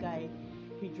then this guy,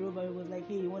 he drove and he was like,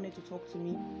 hey, he wanted to talk to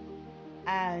me.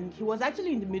 And he was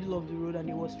actually in the middle of the road and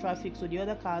it was traffic, so the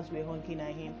other cars were honking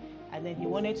at him. and then he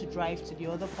wanted to drive to the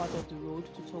other part of the road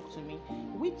to talk to me,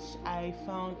 which I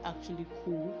found actually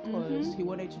cool because he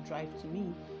wanted to drive to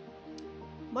me.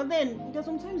 But then there's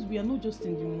sometimes we are not just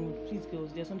in the mood, please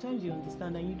girls. There's sometimes you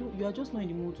understand and you are just not in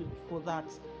the mood for that.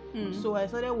 So I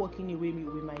started walking away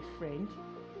with my friend,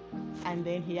 and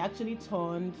then he actually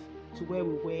turned to where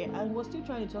we were and was still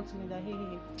trying to talk to me that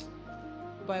hey,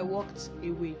 but I walked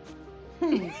away.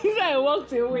 I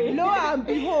walked away. Lo and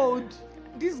behold,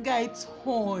 this guy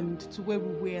turned to where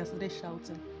we were and started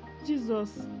shouting,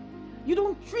 Jesus. You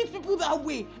don't treat people that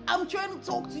way. I'm trying to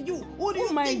talk to you. Who do you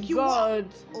think you are?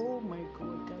 Oh my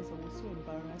God, guys, I was so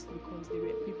embarrassed because there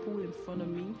were people in front of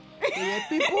me. There were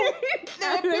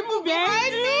people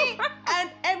behind me.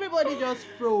 And everybody just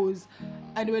froze.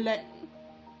 And they were like,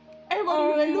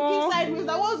 everybody was looking sideways.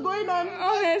 Like, what's going on?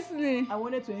 Honestly. I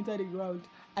wanted to enter the ground.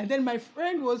 And then my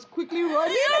friend was quickly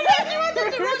running. And she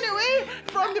wanted to run away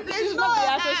from the place. She's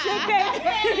not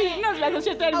associated. Not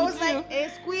associated. I was like, hey,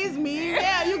 squeeze me.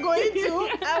 Where are you going to?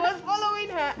 I was following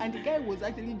her. And the guy was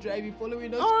actually driving,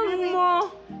 following us.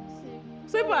 Oh, no.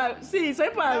 So people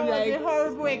are like, a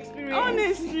horrible experience.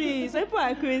 Honestly, so people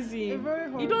are crazy. A very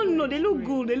horrible You don't know. They look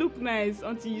experience. good. They look nice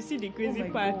until you see the crazy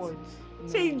part. God.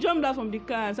 So he jumped out from the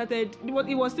car and started.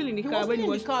 He was still in the car when he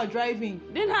was in the car driving.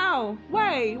 Then how?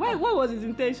 Why? What was his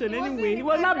intention anyway? He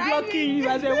was not driving. blocking. He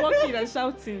was walking and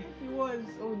shouting. He was.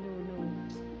 Oh no.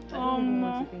 I don't even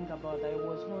want to think about that. It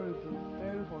was horrible.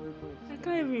 Very horrible. I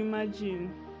can't even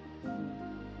imagine.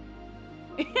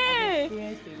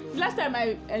 Last time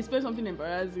I experienced something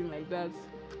embarrassing like that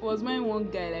was when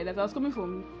one guy like that. I was coming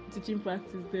from teaching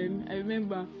practice then. I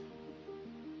remember.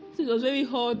 So it was very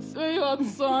hot sun, very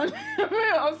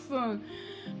hot sun.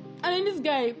 And then this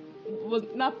guy was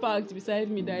not parked beside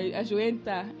me that I should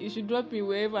enter. He should drop me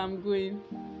wherever I'm going.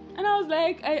 And I was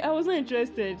like, I was not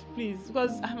interested, please,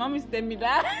 because mommy tell me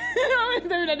that. Mommy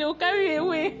tell me that they will carry me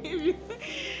away.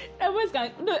 That was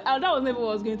never what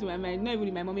was going to my mind. Not even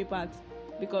in my mommy part,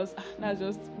 because that's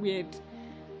just weird.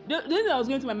 The only thing that was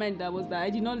going to my mind that was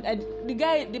that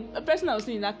the person I was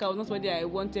sitting in that car was not somebody I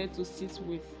wanted to sit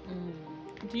with.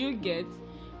 Do you get?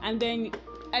 And then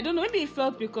I don't know, maybe it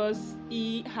felt because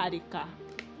he had a car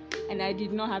and I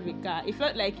did not have a car. It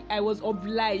felt like I was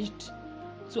obliged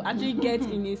to actually get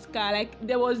in his car. Like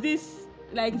there was this,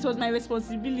 like it was my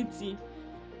responsibility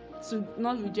to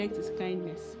not reject his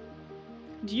kindness.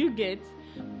 Do you get?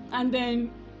 And then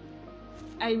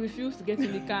I refused to get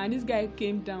in the car and this guy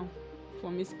came down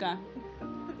from his car.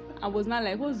 I was not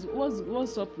like,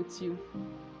 what's up with you?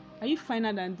 Are you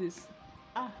finer than this?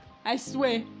 I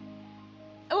swear.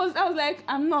 I was like,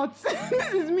 I'm not.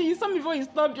 This is me. You saw me before you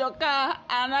stopped your car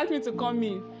and asked me to come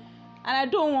in. And I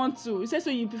don't want to. He said, so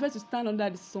you prefer to stand under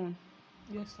the sun?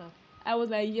 Yes, sir. I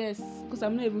was like, yes, because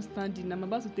I'm not even standing. I'm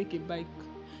about to take a bike.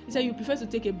 He said, you prefer to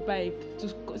take a bike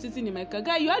to sitting in my car.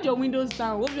 Guy, you had your windows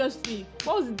down, obviously.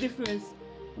 What was the difference?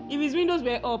 If his windows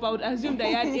were up, I would assume that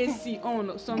he had AC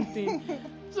on or something.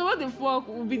 So what the fuck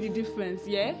would be the difference,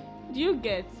 yeah? Do you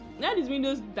get? He had his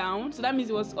windows down, so that means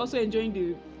he was also enjoying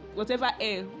the whatever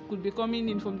air could be coming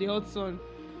in from the hot sun.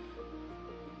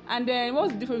 And then what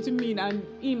was the difference between me and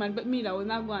him and me that was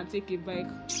not going to take a bike?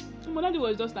 Monadi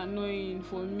was just annoying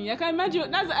for me. I can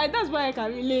imagine that's why I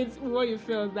can relate with what you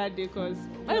felt that day, because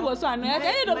it was so annoying. I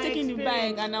ended up taking the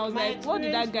bike and I was like, what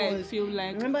did that guy feel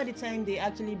like? Remember the time they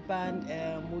actually banned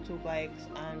motorbikes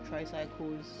and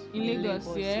tricycles in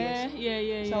Lagos? Yeah.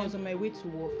 So I was on my way to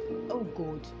work. Oh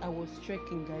God, I was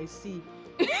trekking, guys. See.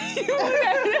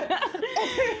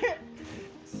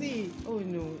 See, oh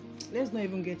no, let's not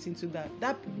even get into that.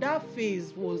 That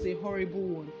phase was a horrible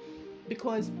one.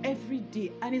 Because every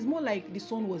day, and it's more like the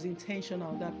sun was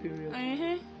intentional that period.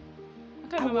 I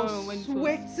was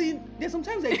sweating. There's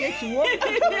sometimes I get to work.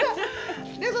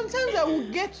 There's sometimes I will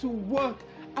get to work,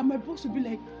 and my boss will be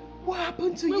like, "What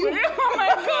happened to you?" Oh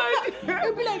my God!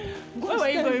 I'll be like, "Where are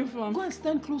you going from? Go and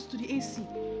stand close to the AC.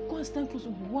 Go and stand close.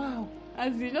 Wow."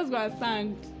 As you just go and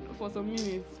stand for some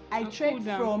minutes. I trekked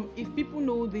from. If people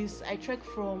know this, I trekked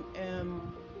from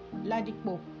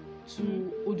Ladipo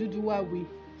to Oduduwa Way.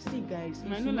 See, guys,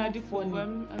 I know Ladipo, but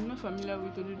I'm not familiar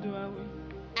with Oduduwa Way.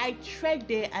 I trekked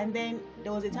there, and then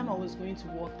there was a time I was going to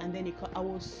work, and then I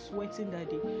was sweating that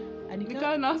day. And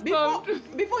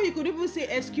before he could even say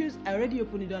excuse, I already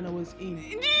opened the door and I was in.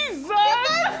 Jesus! The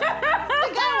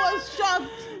guy was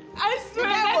shocked. I swear,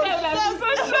 that guy was so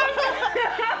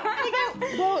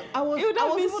shocked. Well, I was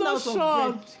been so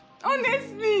shocked.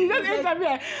 Honestly, just enter me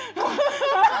like.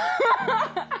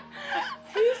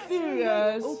 Are you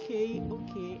serious? Okay.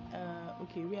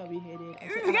 Where are we headed?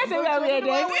 You guys say where are we headed?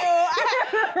 I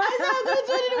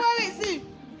said I'm going to see.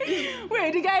 Wait,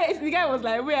 the guy was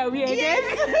like, where are we again?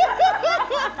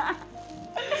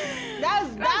 that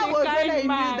was when I knew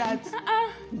man. that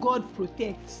God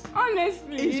protects.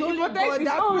 Honestly, It's he only protects God his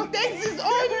that own. protects his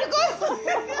own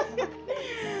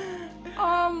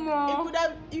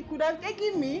because he could have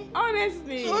taken me.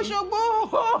 Honestly. So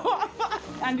Shogbo.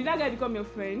 And did that guy become your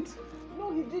friend?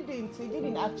 No, he didn't. He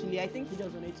didn't actually. I think he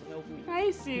just wanted to help me. Are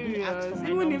you didn't ask serious? for my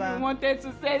Even if number. he wanted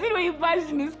to say, even when you bashed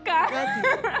in his car.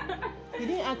 Exactly. He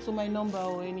didn't ask for my number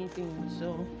or anything,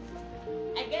 so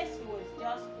I guess he was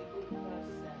just a good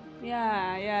person.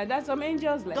 Yeah, that's some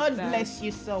angels like God that. bless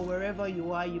you, sir, wherever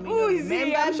you are. You may Who not is he?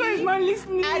 remember I'm sure me. he's not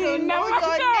listening. I don't know your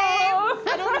name.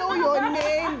 I don't know your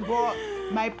name, but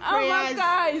my Oh my prayers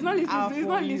God, he's not are listening. He's for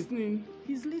not you. listening.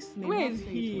 He's listening. Where not is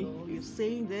he? faithful. You're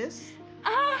saying this?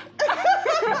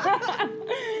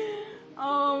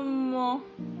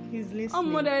 He's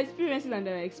listening. There are experiences and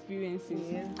there are experiences.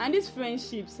 Yeah. And these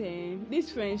friendships, these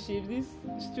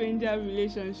stranger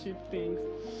relationship things,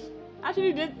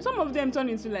 actually, some of them turn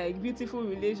into like beautiful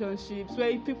relationships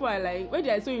where people are like, when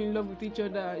they are so in love with each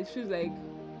other, it feels like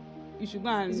you should go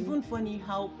and. It's even funny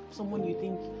how someone you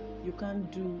think you can't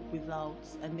do without,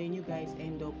 and then you guys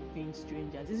end up being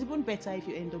strangers. It's even better if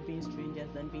you end up being strangers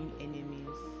than being enemies.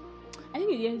 I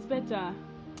think it's better.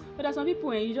 But there's some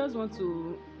people you just want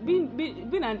to being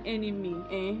an enemy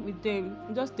with them.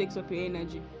 It just takes up your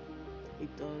energy.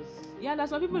 It does. Yeah, there's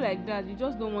some people like that. You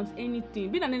just don't want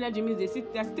anything. Being an energy means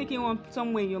they're still taking one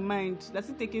somewhere in your mind. They're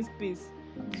still taking space.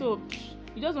 So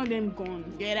you just want them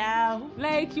gone. Get out.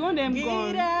 Like you want them Get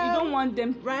gone. out You don't want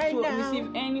them right to now. receive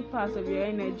any part of your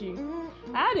energy.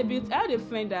 Mm-hmm. I had a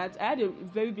friend that I had a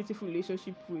very beautiful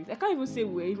relationship with. I can't even say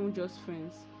we were even just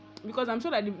friends. Because I'm sure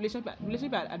that the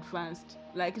relationship had advanced.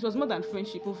 Like it was more than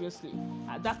friendship, obviously,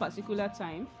 at that particular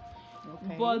time.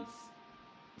 Okay. But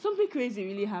something crazy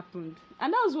really happened,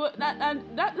 and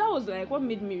that was like what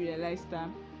made me realize that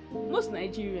most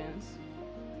Nigerians,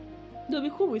 they'll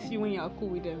be cool with you when you're cool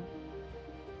with them.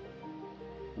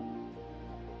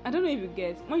 I don't know if you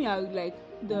get when you're like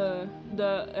the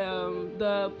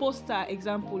poster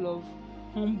example of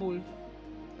humble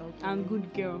and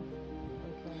good girl.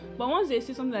 But once they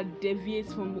see something that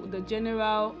deviates from the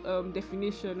general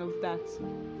definition of that,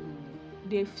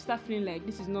 they start feeling like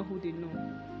this is not who they know.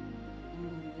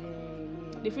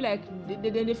 They feel like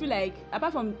they feel like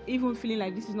apart from even feeling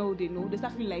like this is not who they know, they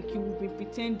start feeling like you've been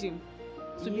pretending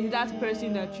to be that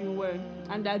person that you were,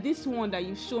 and that this one that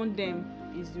you've shown them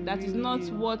is not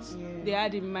you. what they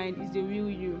had in mind is the real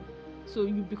you. So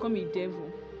you become a devil.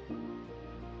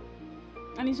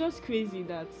 And it's just crazy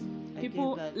that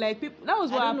people that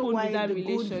was what happened with that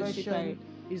relationship.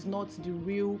 Is not the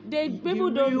real.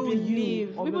 People don't believe.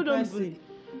 People don't believe.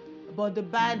 But the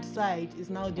bad side is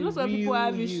now the real. Lots of people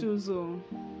have you. issues,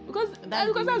 because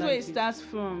that's where it starts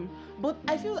from. But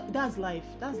I feel that's life.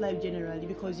 That's life generally,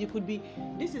 because you could be.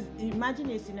 Imagine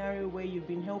a scenario where you've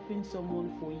been helping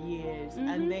someone for years,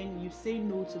 and then you say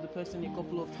no to the person a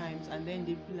couple of times, and then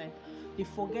they be like. They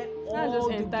forget all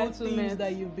the good things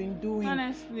that you've been doing.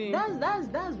 Honestly,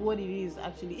 that's what it is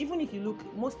actually. Even if you look,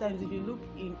 most times if you look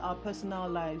in our personal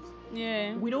lives,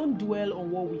 we don't dwell on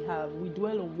what we have. We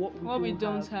dwell on what we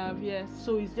don't have. Yes.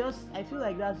 So it's just, I feel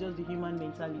like that's just the human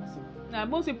mentality. Now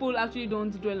most people actually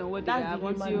don't dwell on what they have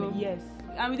until yes.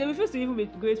 I mean, they refuse to even be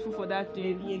grateful for that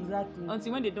thing. Exactly.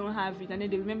 Until when they don't have it, and then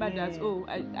they remember that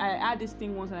I had this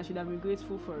thing once and I should have been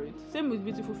grateful for it. Same with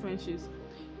beautiful friendships.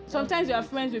 Sometimes you are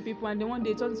friends with people and then one day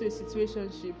it turns into a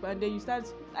situationship, and then you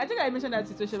start. I think I mentioned that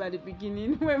situation at the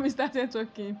beginning when we started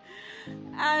talking,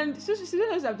 and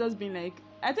situationships have just been like.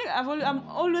 I think I'm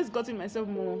always gotten myself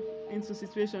more into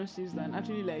situationships than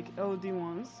actually like healthy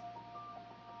ones.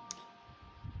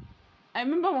 I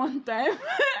remember one time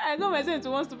I got myself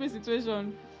into one stupid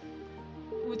situation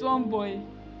with one boy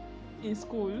in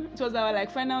school. It was our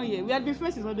like final year. We had been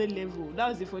friends since 100 level. That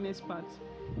was the funniest part.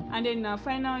 And then in our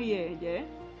final year,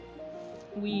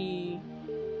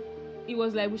 it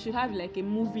was like we should have like a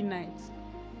movie night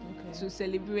to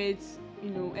celebrate,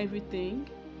 everything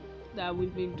that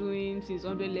we've been doing since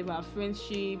 100 level, our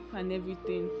friendship and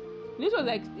everything. This was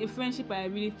like a friendship I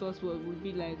really thought would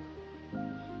be like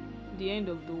the end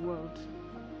of the world.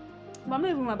 But I'm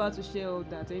not even about to share all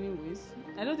that anyways.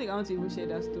 I don't think I want to even share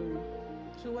that story.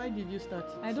 So why did you start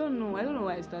it? I don't know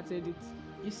why I started it.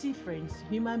 You see, friends,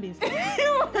 human beings.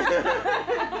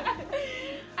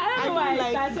 I I don't know why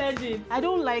I started it. I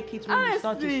don't like it when you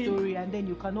start a Honestly. story and then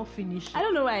you cannot finish it. I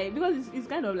don't know why, because it's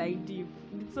kind of like deep.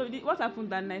 So what happened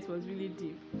that night was really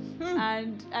deep,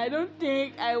 and I don't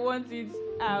think I want it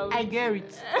out. I get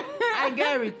it. I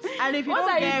get it. And if you What don't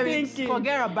are you get it, thinking?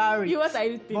 forget about it. What are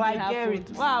you thinking But I get happened?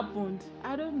 it. What happened?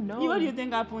 I don't know. What do you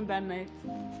think happened that night?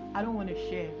 I don't want to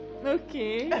share.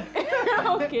 Okay.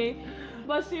 Okay.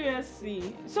 But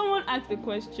seriously, someone asked a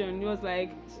question. She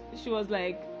was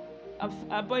like,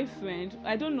 a boyfriend.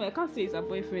 I don't know. I can't say it's a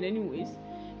boyfriend, anyways.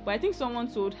 But I think someone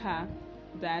told her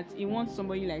that he wants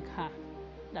somebody like her,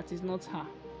 that is not her.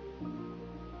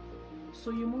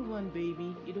 So you move on,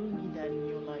 baby. You don't need that in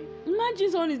your life.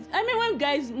 Imagine someone is. I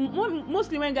mean,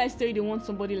 mostly when guys tell you they want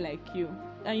somebody like you,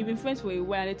 and you've been friends for a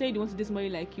while, and they tell you they want to date somebody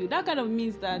like you. That kind of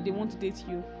means that they want to date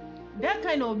you. That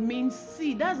kind of means,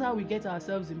 see, that's how we get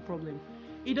ourselves in problem.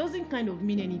 It doesn't kind of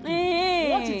mean anything.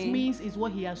 Hey. What it means is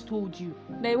what he has told you.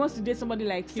 That he wants to date somebody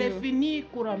like you. C'est fini,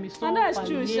 Kuramiso, And that's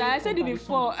true, Pallier, Sha. I said it comparison.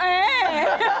 before. Hey.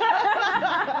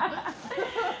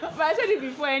 But I said it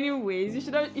before anyways. You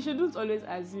shouldn't always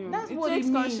assume. That's it what takes it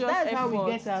means. conscious That's how we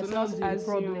effort get to ourselves not in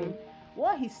problem. assume.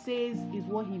 What he says is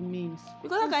what he means.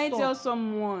 Because how can you Full tell stop.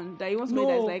 someone that he wants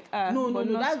somebody that's like no, but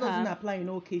not that doesn't her? apply in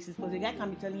all cases, because the guy can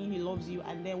be telling you he loves you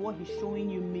and then what he's showing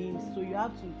you means, so you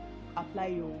have to apply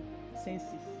your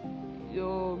senses.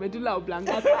 Yo, medulla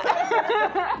oblongata.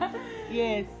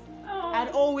 Yes. Oh. And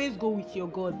always go with your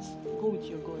guts. Go with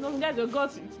your guts. No, guys, your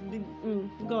guts,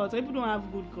 guts. Some people don't have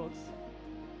good guts.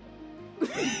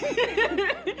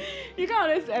 You can't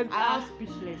always say, I am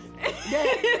speechless. Then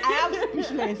I am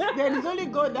speechless. Then it's only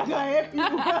God that can help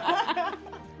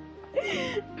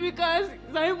you. because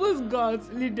some people's guts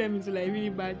lead them into like really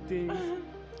bad things.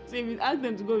 So if you ask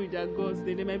them to go with their guts,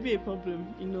 then there might be a problem,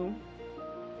 in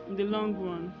the long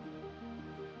run.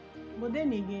 But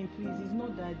then again, please, it's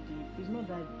not that deep. It's not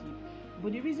that deep.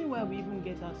 But the reason why we even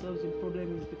get ourselves in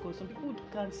problem is because some people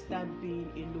can't stand being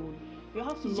alone. You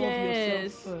have to love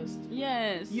yourself first.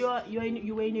 Yes. You were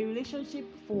in a relationship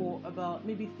for about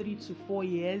maybe 3 to 4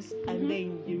 years, and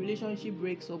then the relationship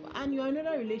breaks up, and you're in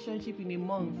another relationship in a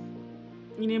month.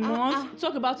 In a month,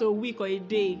 talk about a week or a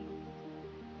day.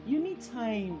 You need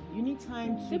time. You need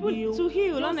time to People heal. to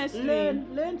heal, Just honestly.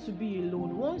 learn to be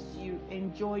alone. Once you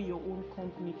enjoy your own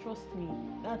company, trust me,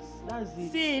 that's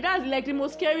it. See, that's like the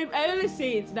most scary. I always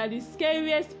say it that the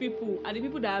scariest people are the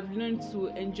people that have learned to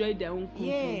enjoy their own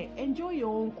company. Yeah, enjoy your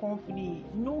own company.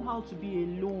 Know how to be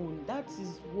alone. That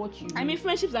is what you need. I mean,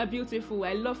 friendships are beautiful.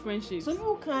 I love friendships. Some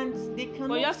people can't. They cannot.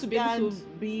 But you have to be able to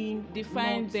being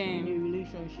define not them. in a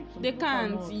relationship. Some They people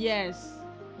can't. cannot. Yes.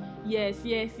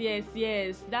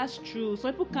 That's true.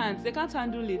 Some people can't. They can't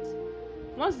handle it.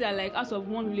 Once they are like out of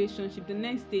one relationship, the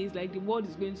next day is like the world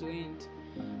is going to end.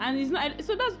 And it's not.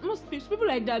 So that's most people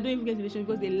like that don't even get in a relationship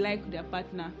because they like their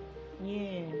partner.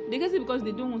 Yeah. They get it because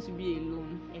they don't want to be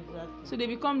alone. Exactly. So they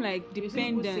become like You see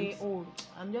people dependent. say, "Oh,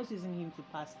 I'm just using him to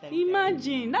pass time."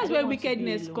 Imagine. That's I where don't want to be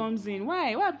wickedness alone. comes in.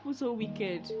 Why are people so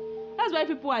wicked? That's why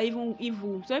people are even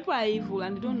evil. Some people are evil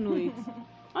and they don't know it.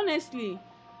 Honestly.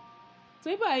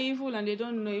 Some people are evil and they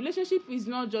don't know. Relationship is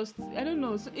not just, I don't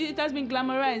know. It has been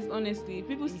glamorized, honestly.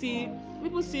 People see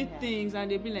things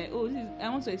and they be like, oh, I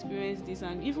want to experience this.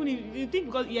 And even if you think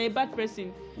because you're a bad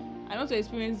person, I want to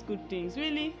experience good things.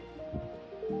 Really?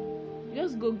 You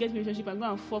just go get a relationship and go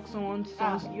and fuck someone's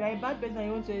son. You are a bad person.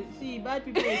 You want to see bad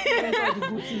people experience all the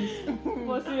good things.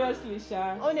 But seriously,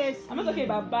 Sha. Honestly, I'm not talking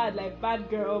about bad, like bad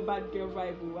girl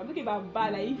vibe. I'm talking about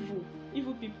bad, like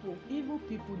evil people. evil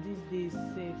people these days.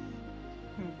 Safe.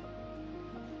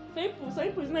 Some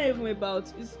people, it's not even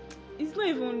about. It's not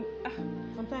even.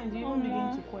 Sometimes you even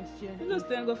begin to question. You just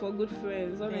thank God for good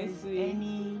friends,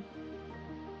 honestly.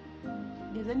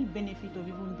 There's any benefit of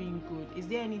even being good? Is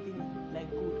there anything like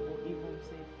good or evil?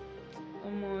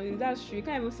 Say That's true. You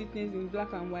can't even see things in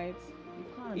black and white. you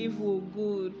can't. Evil,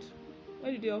 good.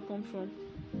 Where did they all come from?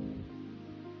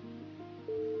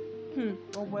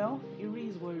 Oh well, it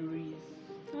is what it is.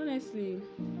 Honestly,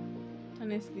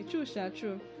 true, Sha,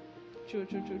 true.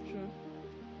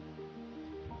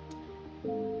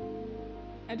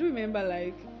 I do remember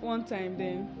like one time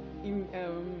then in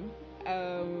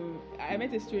I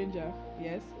met a stranger.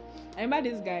 Yes, I remember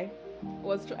this guy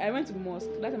I went to mosque.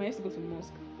 That time I used to go to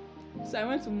mosque. So I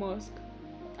went to mosque,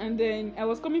 and then I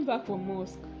was coming back from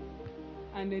mosque,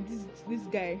 and then this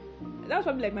guy. That was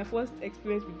probably like my first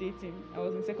experience with dating. I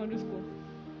was in secondary school,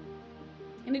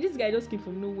 and then this guy just came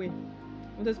from nowhere.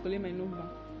 Wanted to collect my number.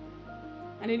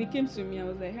 And then he came to me. I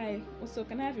was like, hi, what's up?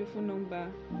 Can I have your phone number?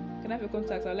 Can I have your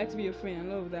contact? I'd like to be your friend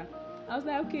and all of that. I was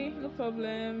like, okay, no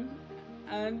problem.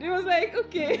 And he was like,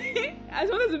 okay. I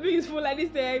just wanted to be his phone like this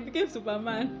day. I became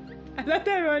Superman. I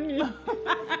started running.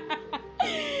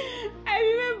 I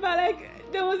remember, like,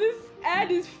 I had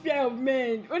this fear of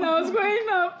men when I was growing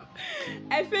up.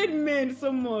 I feared men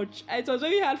so much. It was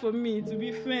very hard for me to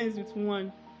be friends with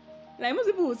one. Like, most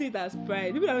people will see it as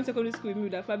pride. People that went to secondary school with me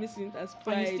would have probably seen it as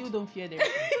pride. And you still don't fear them.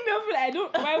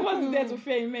 Why was there to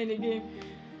fear in men again?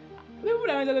 People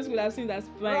that went to secondary school have seen it as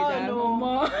pride. Oh,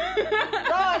 no.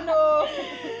 Oh, no.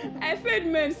 I feared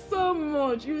men so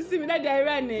much. You see me, that day I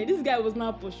ran. This guy was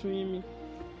now pursuing me.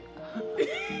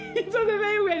 It was a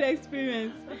very weird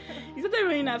experience. He started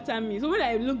running after me. So when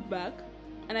I looked back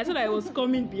and I saw that he was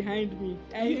coming behind me,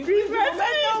 I increased my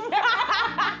speed.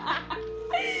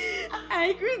 I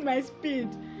increased my speed.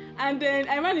 And then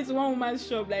I ran into one woman's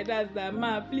shop like that.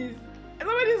 Ma, please,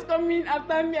 somebody's coming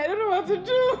after me. I don't know what to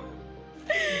do.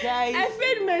 Guys, I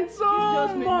feared men so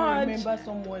just made much. me remember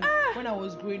someone when I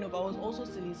was growing up. I was also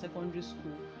still in secondary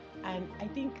school, and I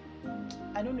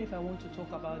don't know if I want to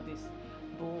talk about this,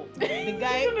 but the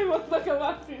guy. I don't know if I talk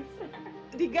about it.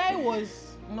 The guy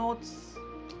was not.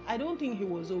 I don't think he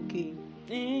was okay.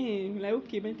 Like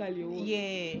okay mentally. Or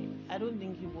yeah, I don't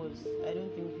think he was.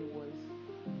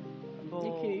 But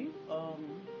okay.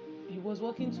 He was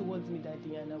walking towards me that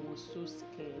day, and I was so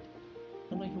scared.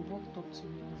 And when he walked up to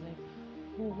me, I was like,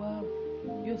 "Oh wow,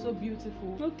 you're so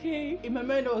beautiful." Okay. In my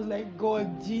mind, I was like,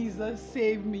 "God, Jesus,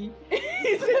 save me!"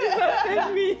 Jesus,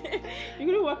 save me.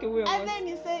 You're gonna walk away. And then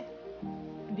he said,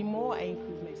 the more I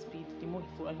increased my speed, the more he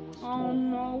thought I was Oh tall.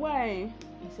 no, why?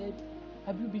 He said,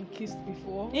 "Have you been kissed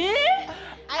before?"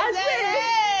 I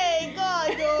said, "Hey,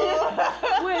 God,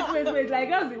 oh." Wait. Like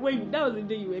that was the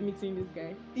day you were meeting this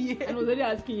guy. Yeah. And was already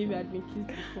asking if you had been kissed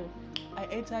before. I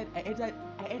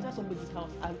entered somebody's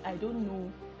house, and I don't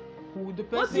know who the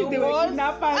What person if they were was.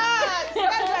 kidnappers? So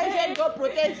that's why I said God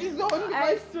protect his own.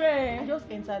 I I swear. just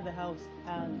entered the house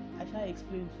and I tried to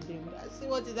explain to them. I see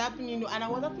what is happening, and I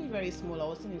was actually very small. I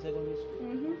was still in secondary school,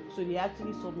 Mm-hmm. so they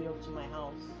actually saw me up to my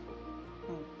house.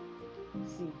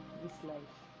 See this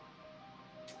life.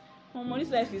 Oh, this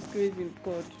life is crazy,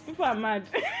 God. People are mad.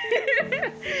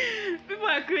 People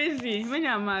are crazy. Many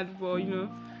are mad, but you know.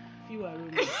 Few are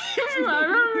roaming. People are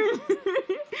roaming.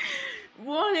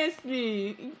 But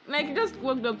honestly, like it just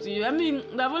walked up to you. I mean,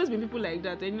 there have always been people like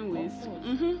that, anyways.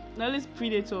 They're always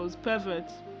predators,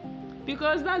 perverts.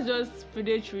 Because that's just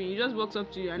predatory. He just walks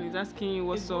up to you and he's asking you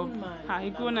what's up. A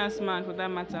grown-ass man, for that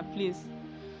matter, please.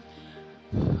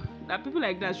 That people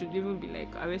like that should even be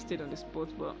like arrested on the spot,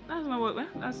 but that's not what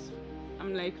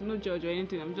I'm like no judge or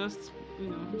anything. I'm just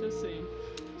saying.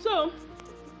 So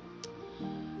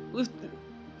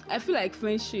I feel like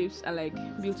friendships are like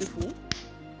beautiful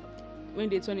when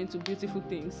they turn into beautiful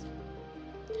things,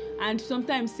 and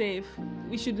sometimes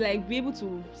we should like be able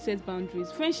to set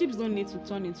boundaries. Friendships don't need to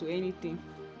turn into anything.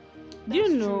 Do you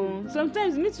know?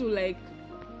 Sometimes you need to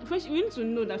we need to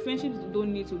know that friendships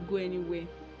don't need to go anywhere.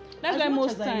 That's why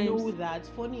most times. I know that,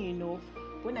 funny enough,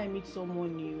 when I meet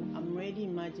someone new, I'm already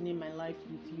imagining my life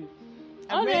with you.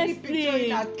 I'm already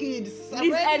picturing our kids.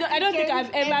 I don't think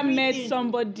I've ever met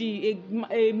somebody,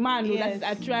 a man that's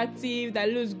attractive, that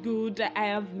looks good. That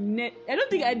I don't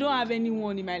think I don't have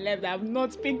anyone in my life that I've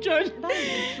not pictured. That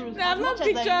is the truth. I've not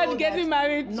pictured getting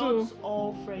married to. Not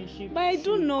all friendships. But I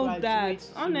do know that,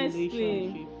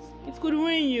 honestly, it could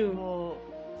ruin you. No,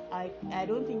 I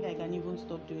don't think I can even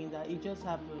stop doing that. It just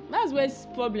happened. That's where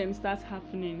problems start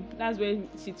happening. That's where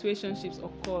situationships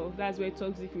occur. That's where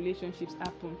toxic relationships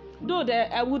happen. Though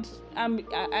I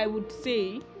would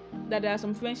say that there are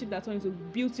some friendships that turn into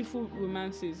beautiful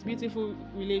romances, beautiful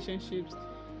relationships.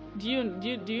 Do you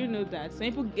know that? Some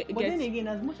people But then again,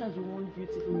 as much as we want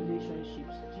beautiful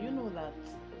relationships, do you know that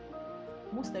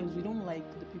most times we don't like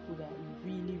the people that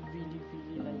really, really,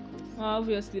 really like us? Well,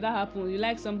 obviously that happens. You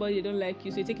like somebody, they don't like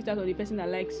you, so you take it out of the person that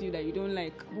likes you that you don't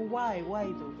like. But why? Why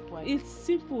though? Why? It's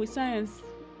simple. It's science.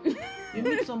 You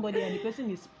meet somebody and the person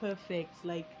is perfect,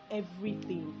 like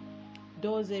everything,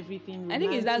 does everything. I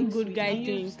think it's that good guy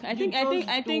thing. I think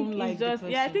it's just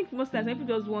I think most times people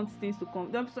just want things to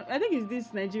come. I think it's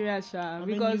this Nigeria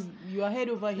because you are head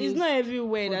over heels. It's not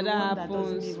everywhere that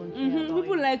happens.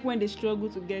 People it. like when they struggle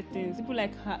to get things. People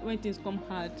like when things come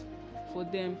hard for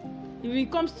them. If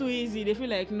it comes too easy, they feel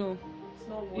like no,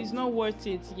 it's not worth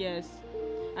it. Yes,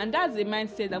 and that's the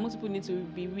mindset that most people need to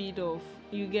be rid of.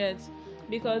 You get,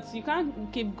 because you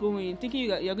can't keep going thinking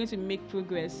you're going to make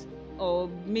progress or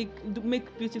make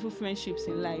beautiful friendships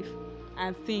in life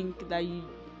and think that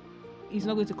it's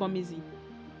not going to come easy.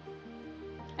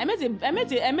 I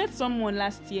met someone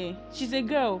last year. She's a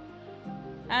girl,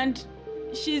 and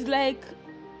she's like,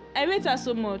 I rate her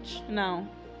so much now.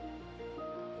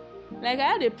 Like I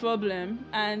had a problem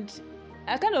and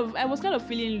I was kind of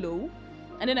feeling low,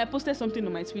 And then I posted something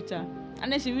on my Twitter,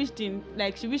 and then she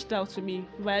reached out to me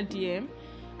via DM,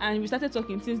 and we started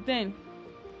talking. Since then,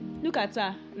 look at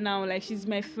her now, like she's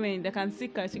my friend. I can say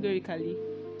categorically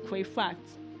for a fact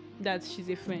that she's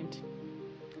a friend.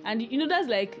 And you know, that's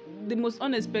like the most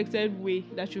unexpected way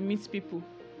that you meet people.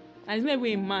 And it's not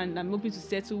even a man I'm hoping to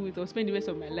settle with or spend the rest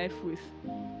of my life with.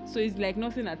 So it's like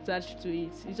nothing attached to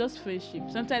it. It's just friendship.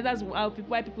 Sometimes that's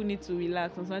why people need to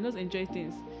relax and sometimes just enjoy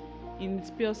things in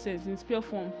its pure sense, in its pure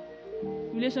form.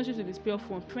 Relationships in its pure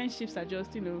form. Friendships are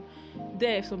just,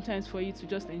 there sometimes for you to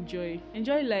just enjoy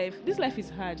life. This life is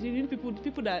hard. You need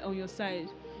people that are on your side,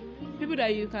 people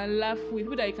that you can laugh with,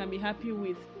 people that you can be happy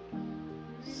with.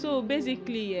 So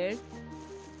basically,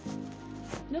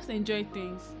 just enjoy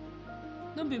things.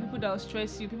 Don't be people that will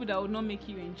stress you, people that will not make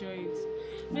you enjoy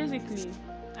it. Basically,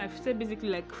 I've said basically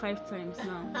like 5 times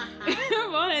now.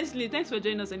 But honestly, thanks for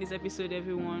joining us on this episode,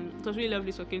 everyone. It was really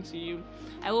lovely talking to you.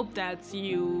 I hope that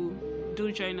you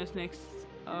do join us next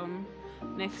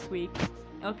week.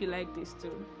 I hope you like this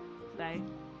too. Bye.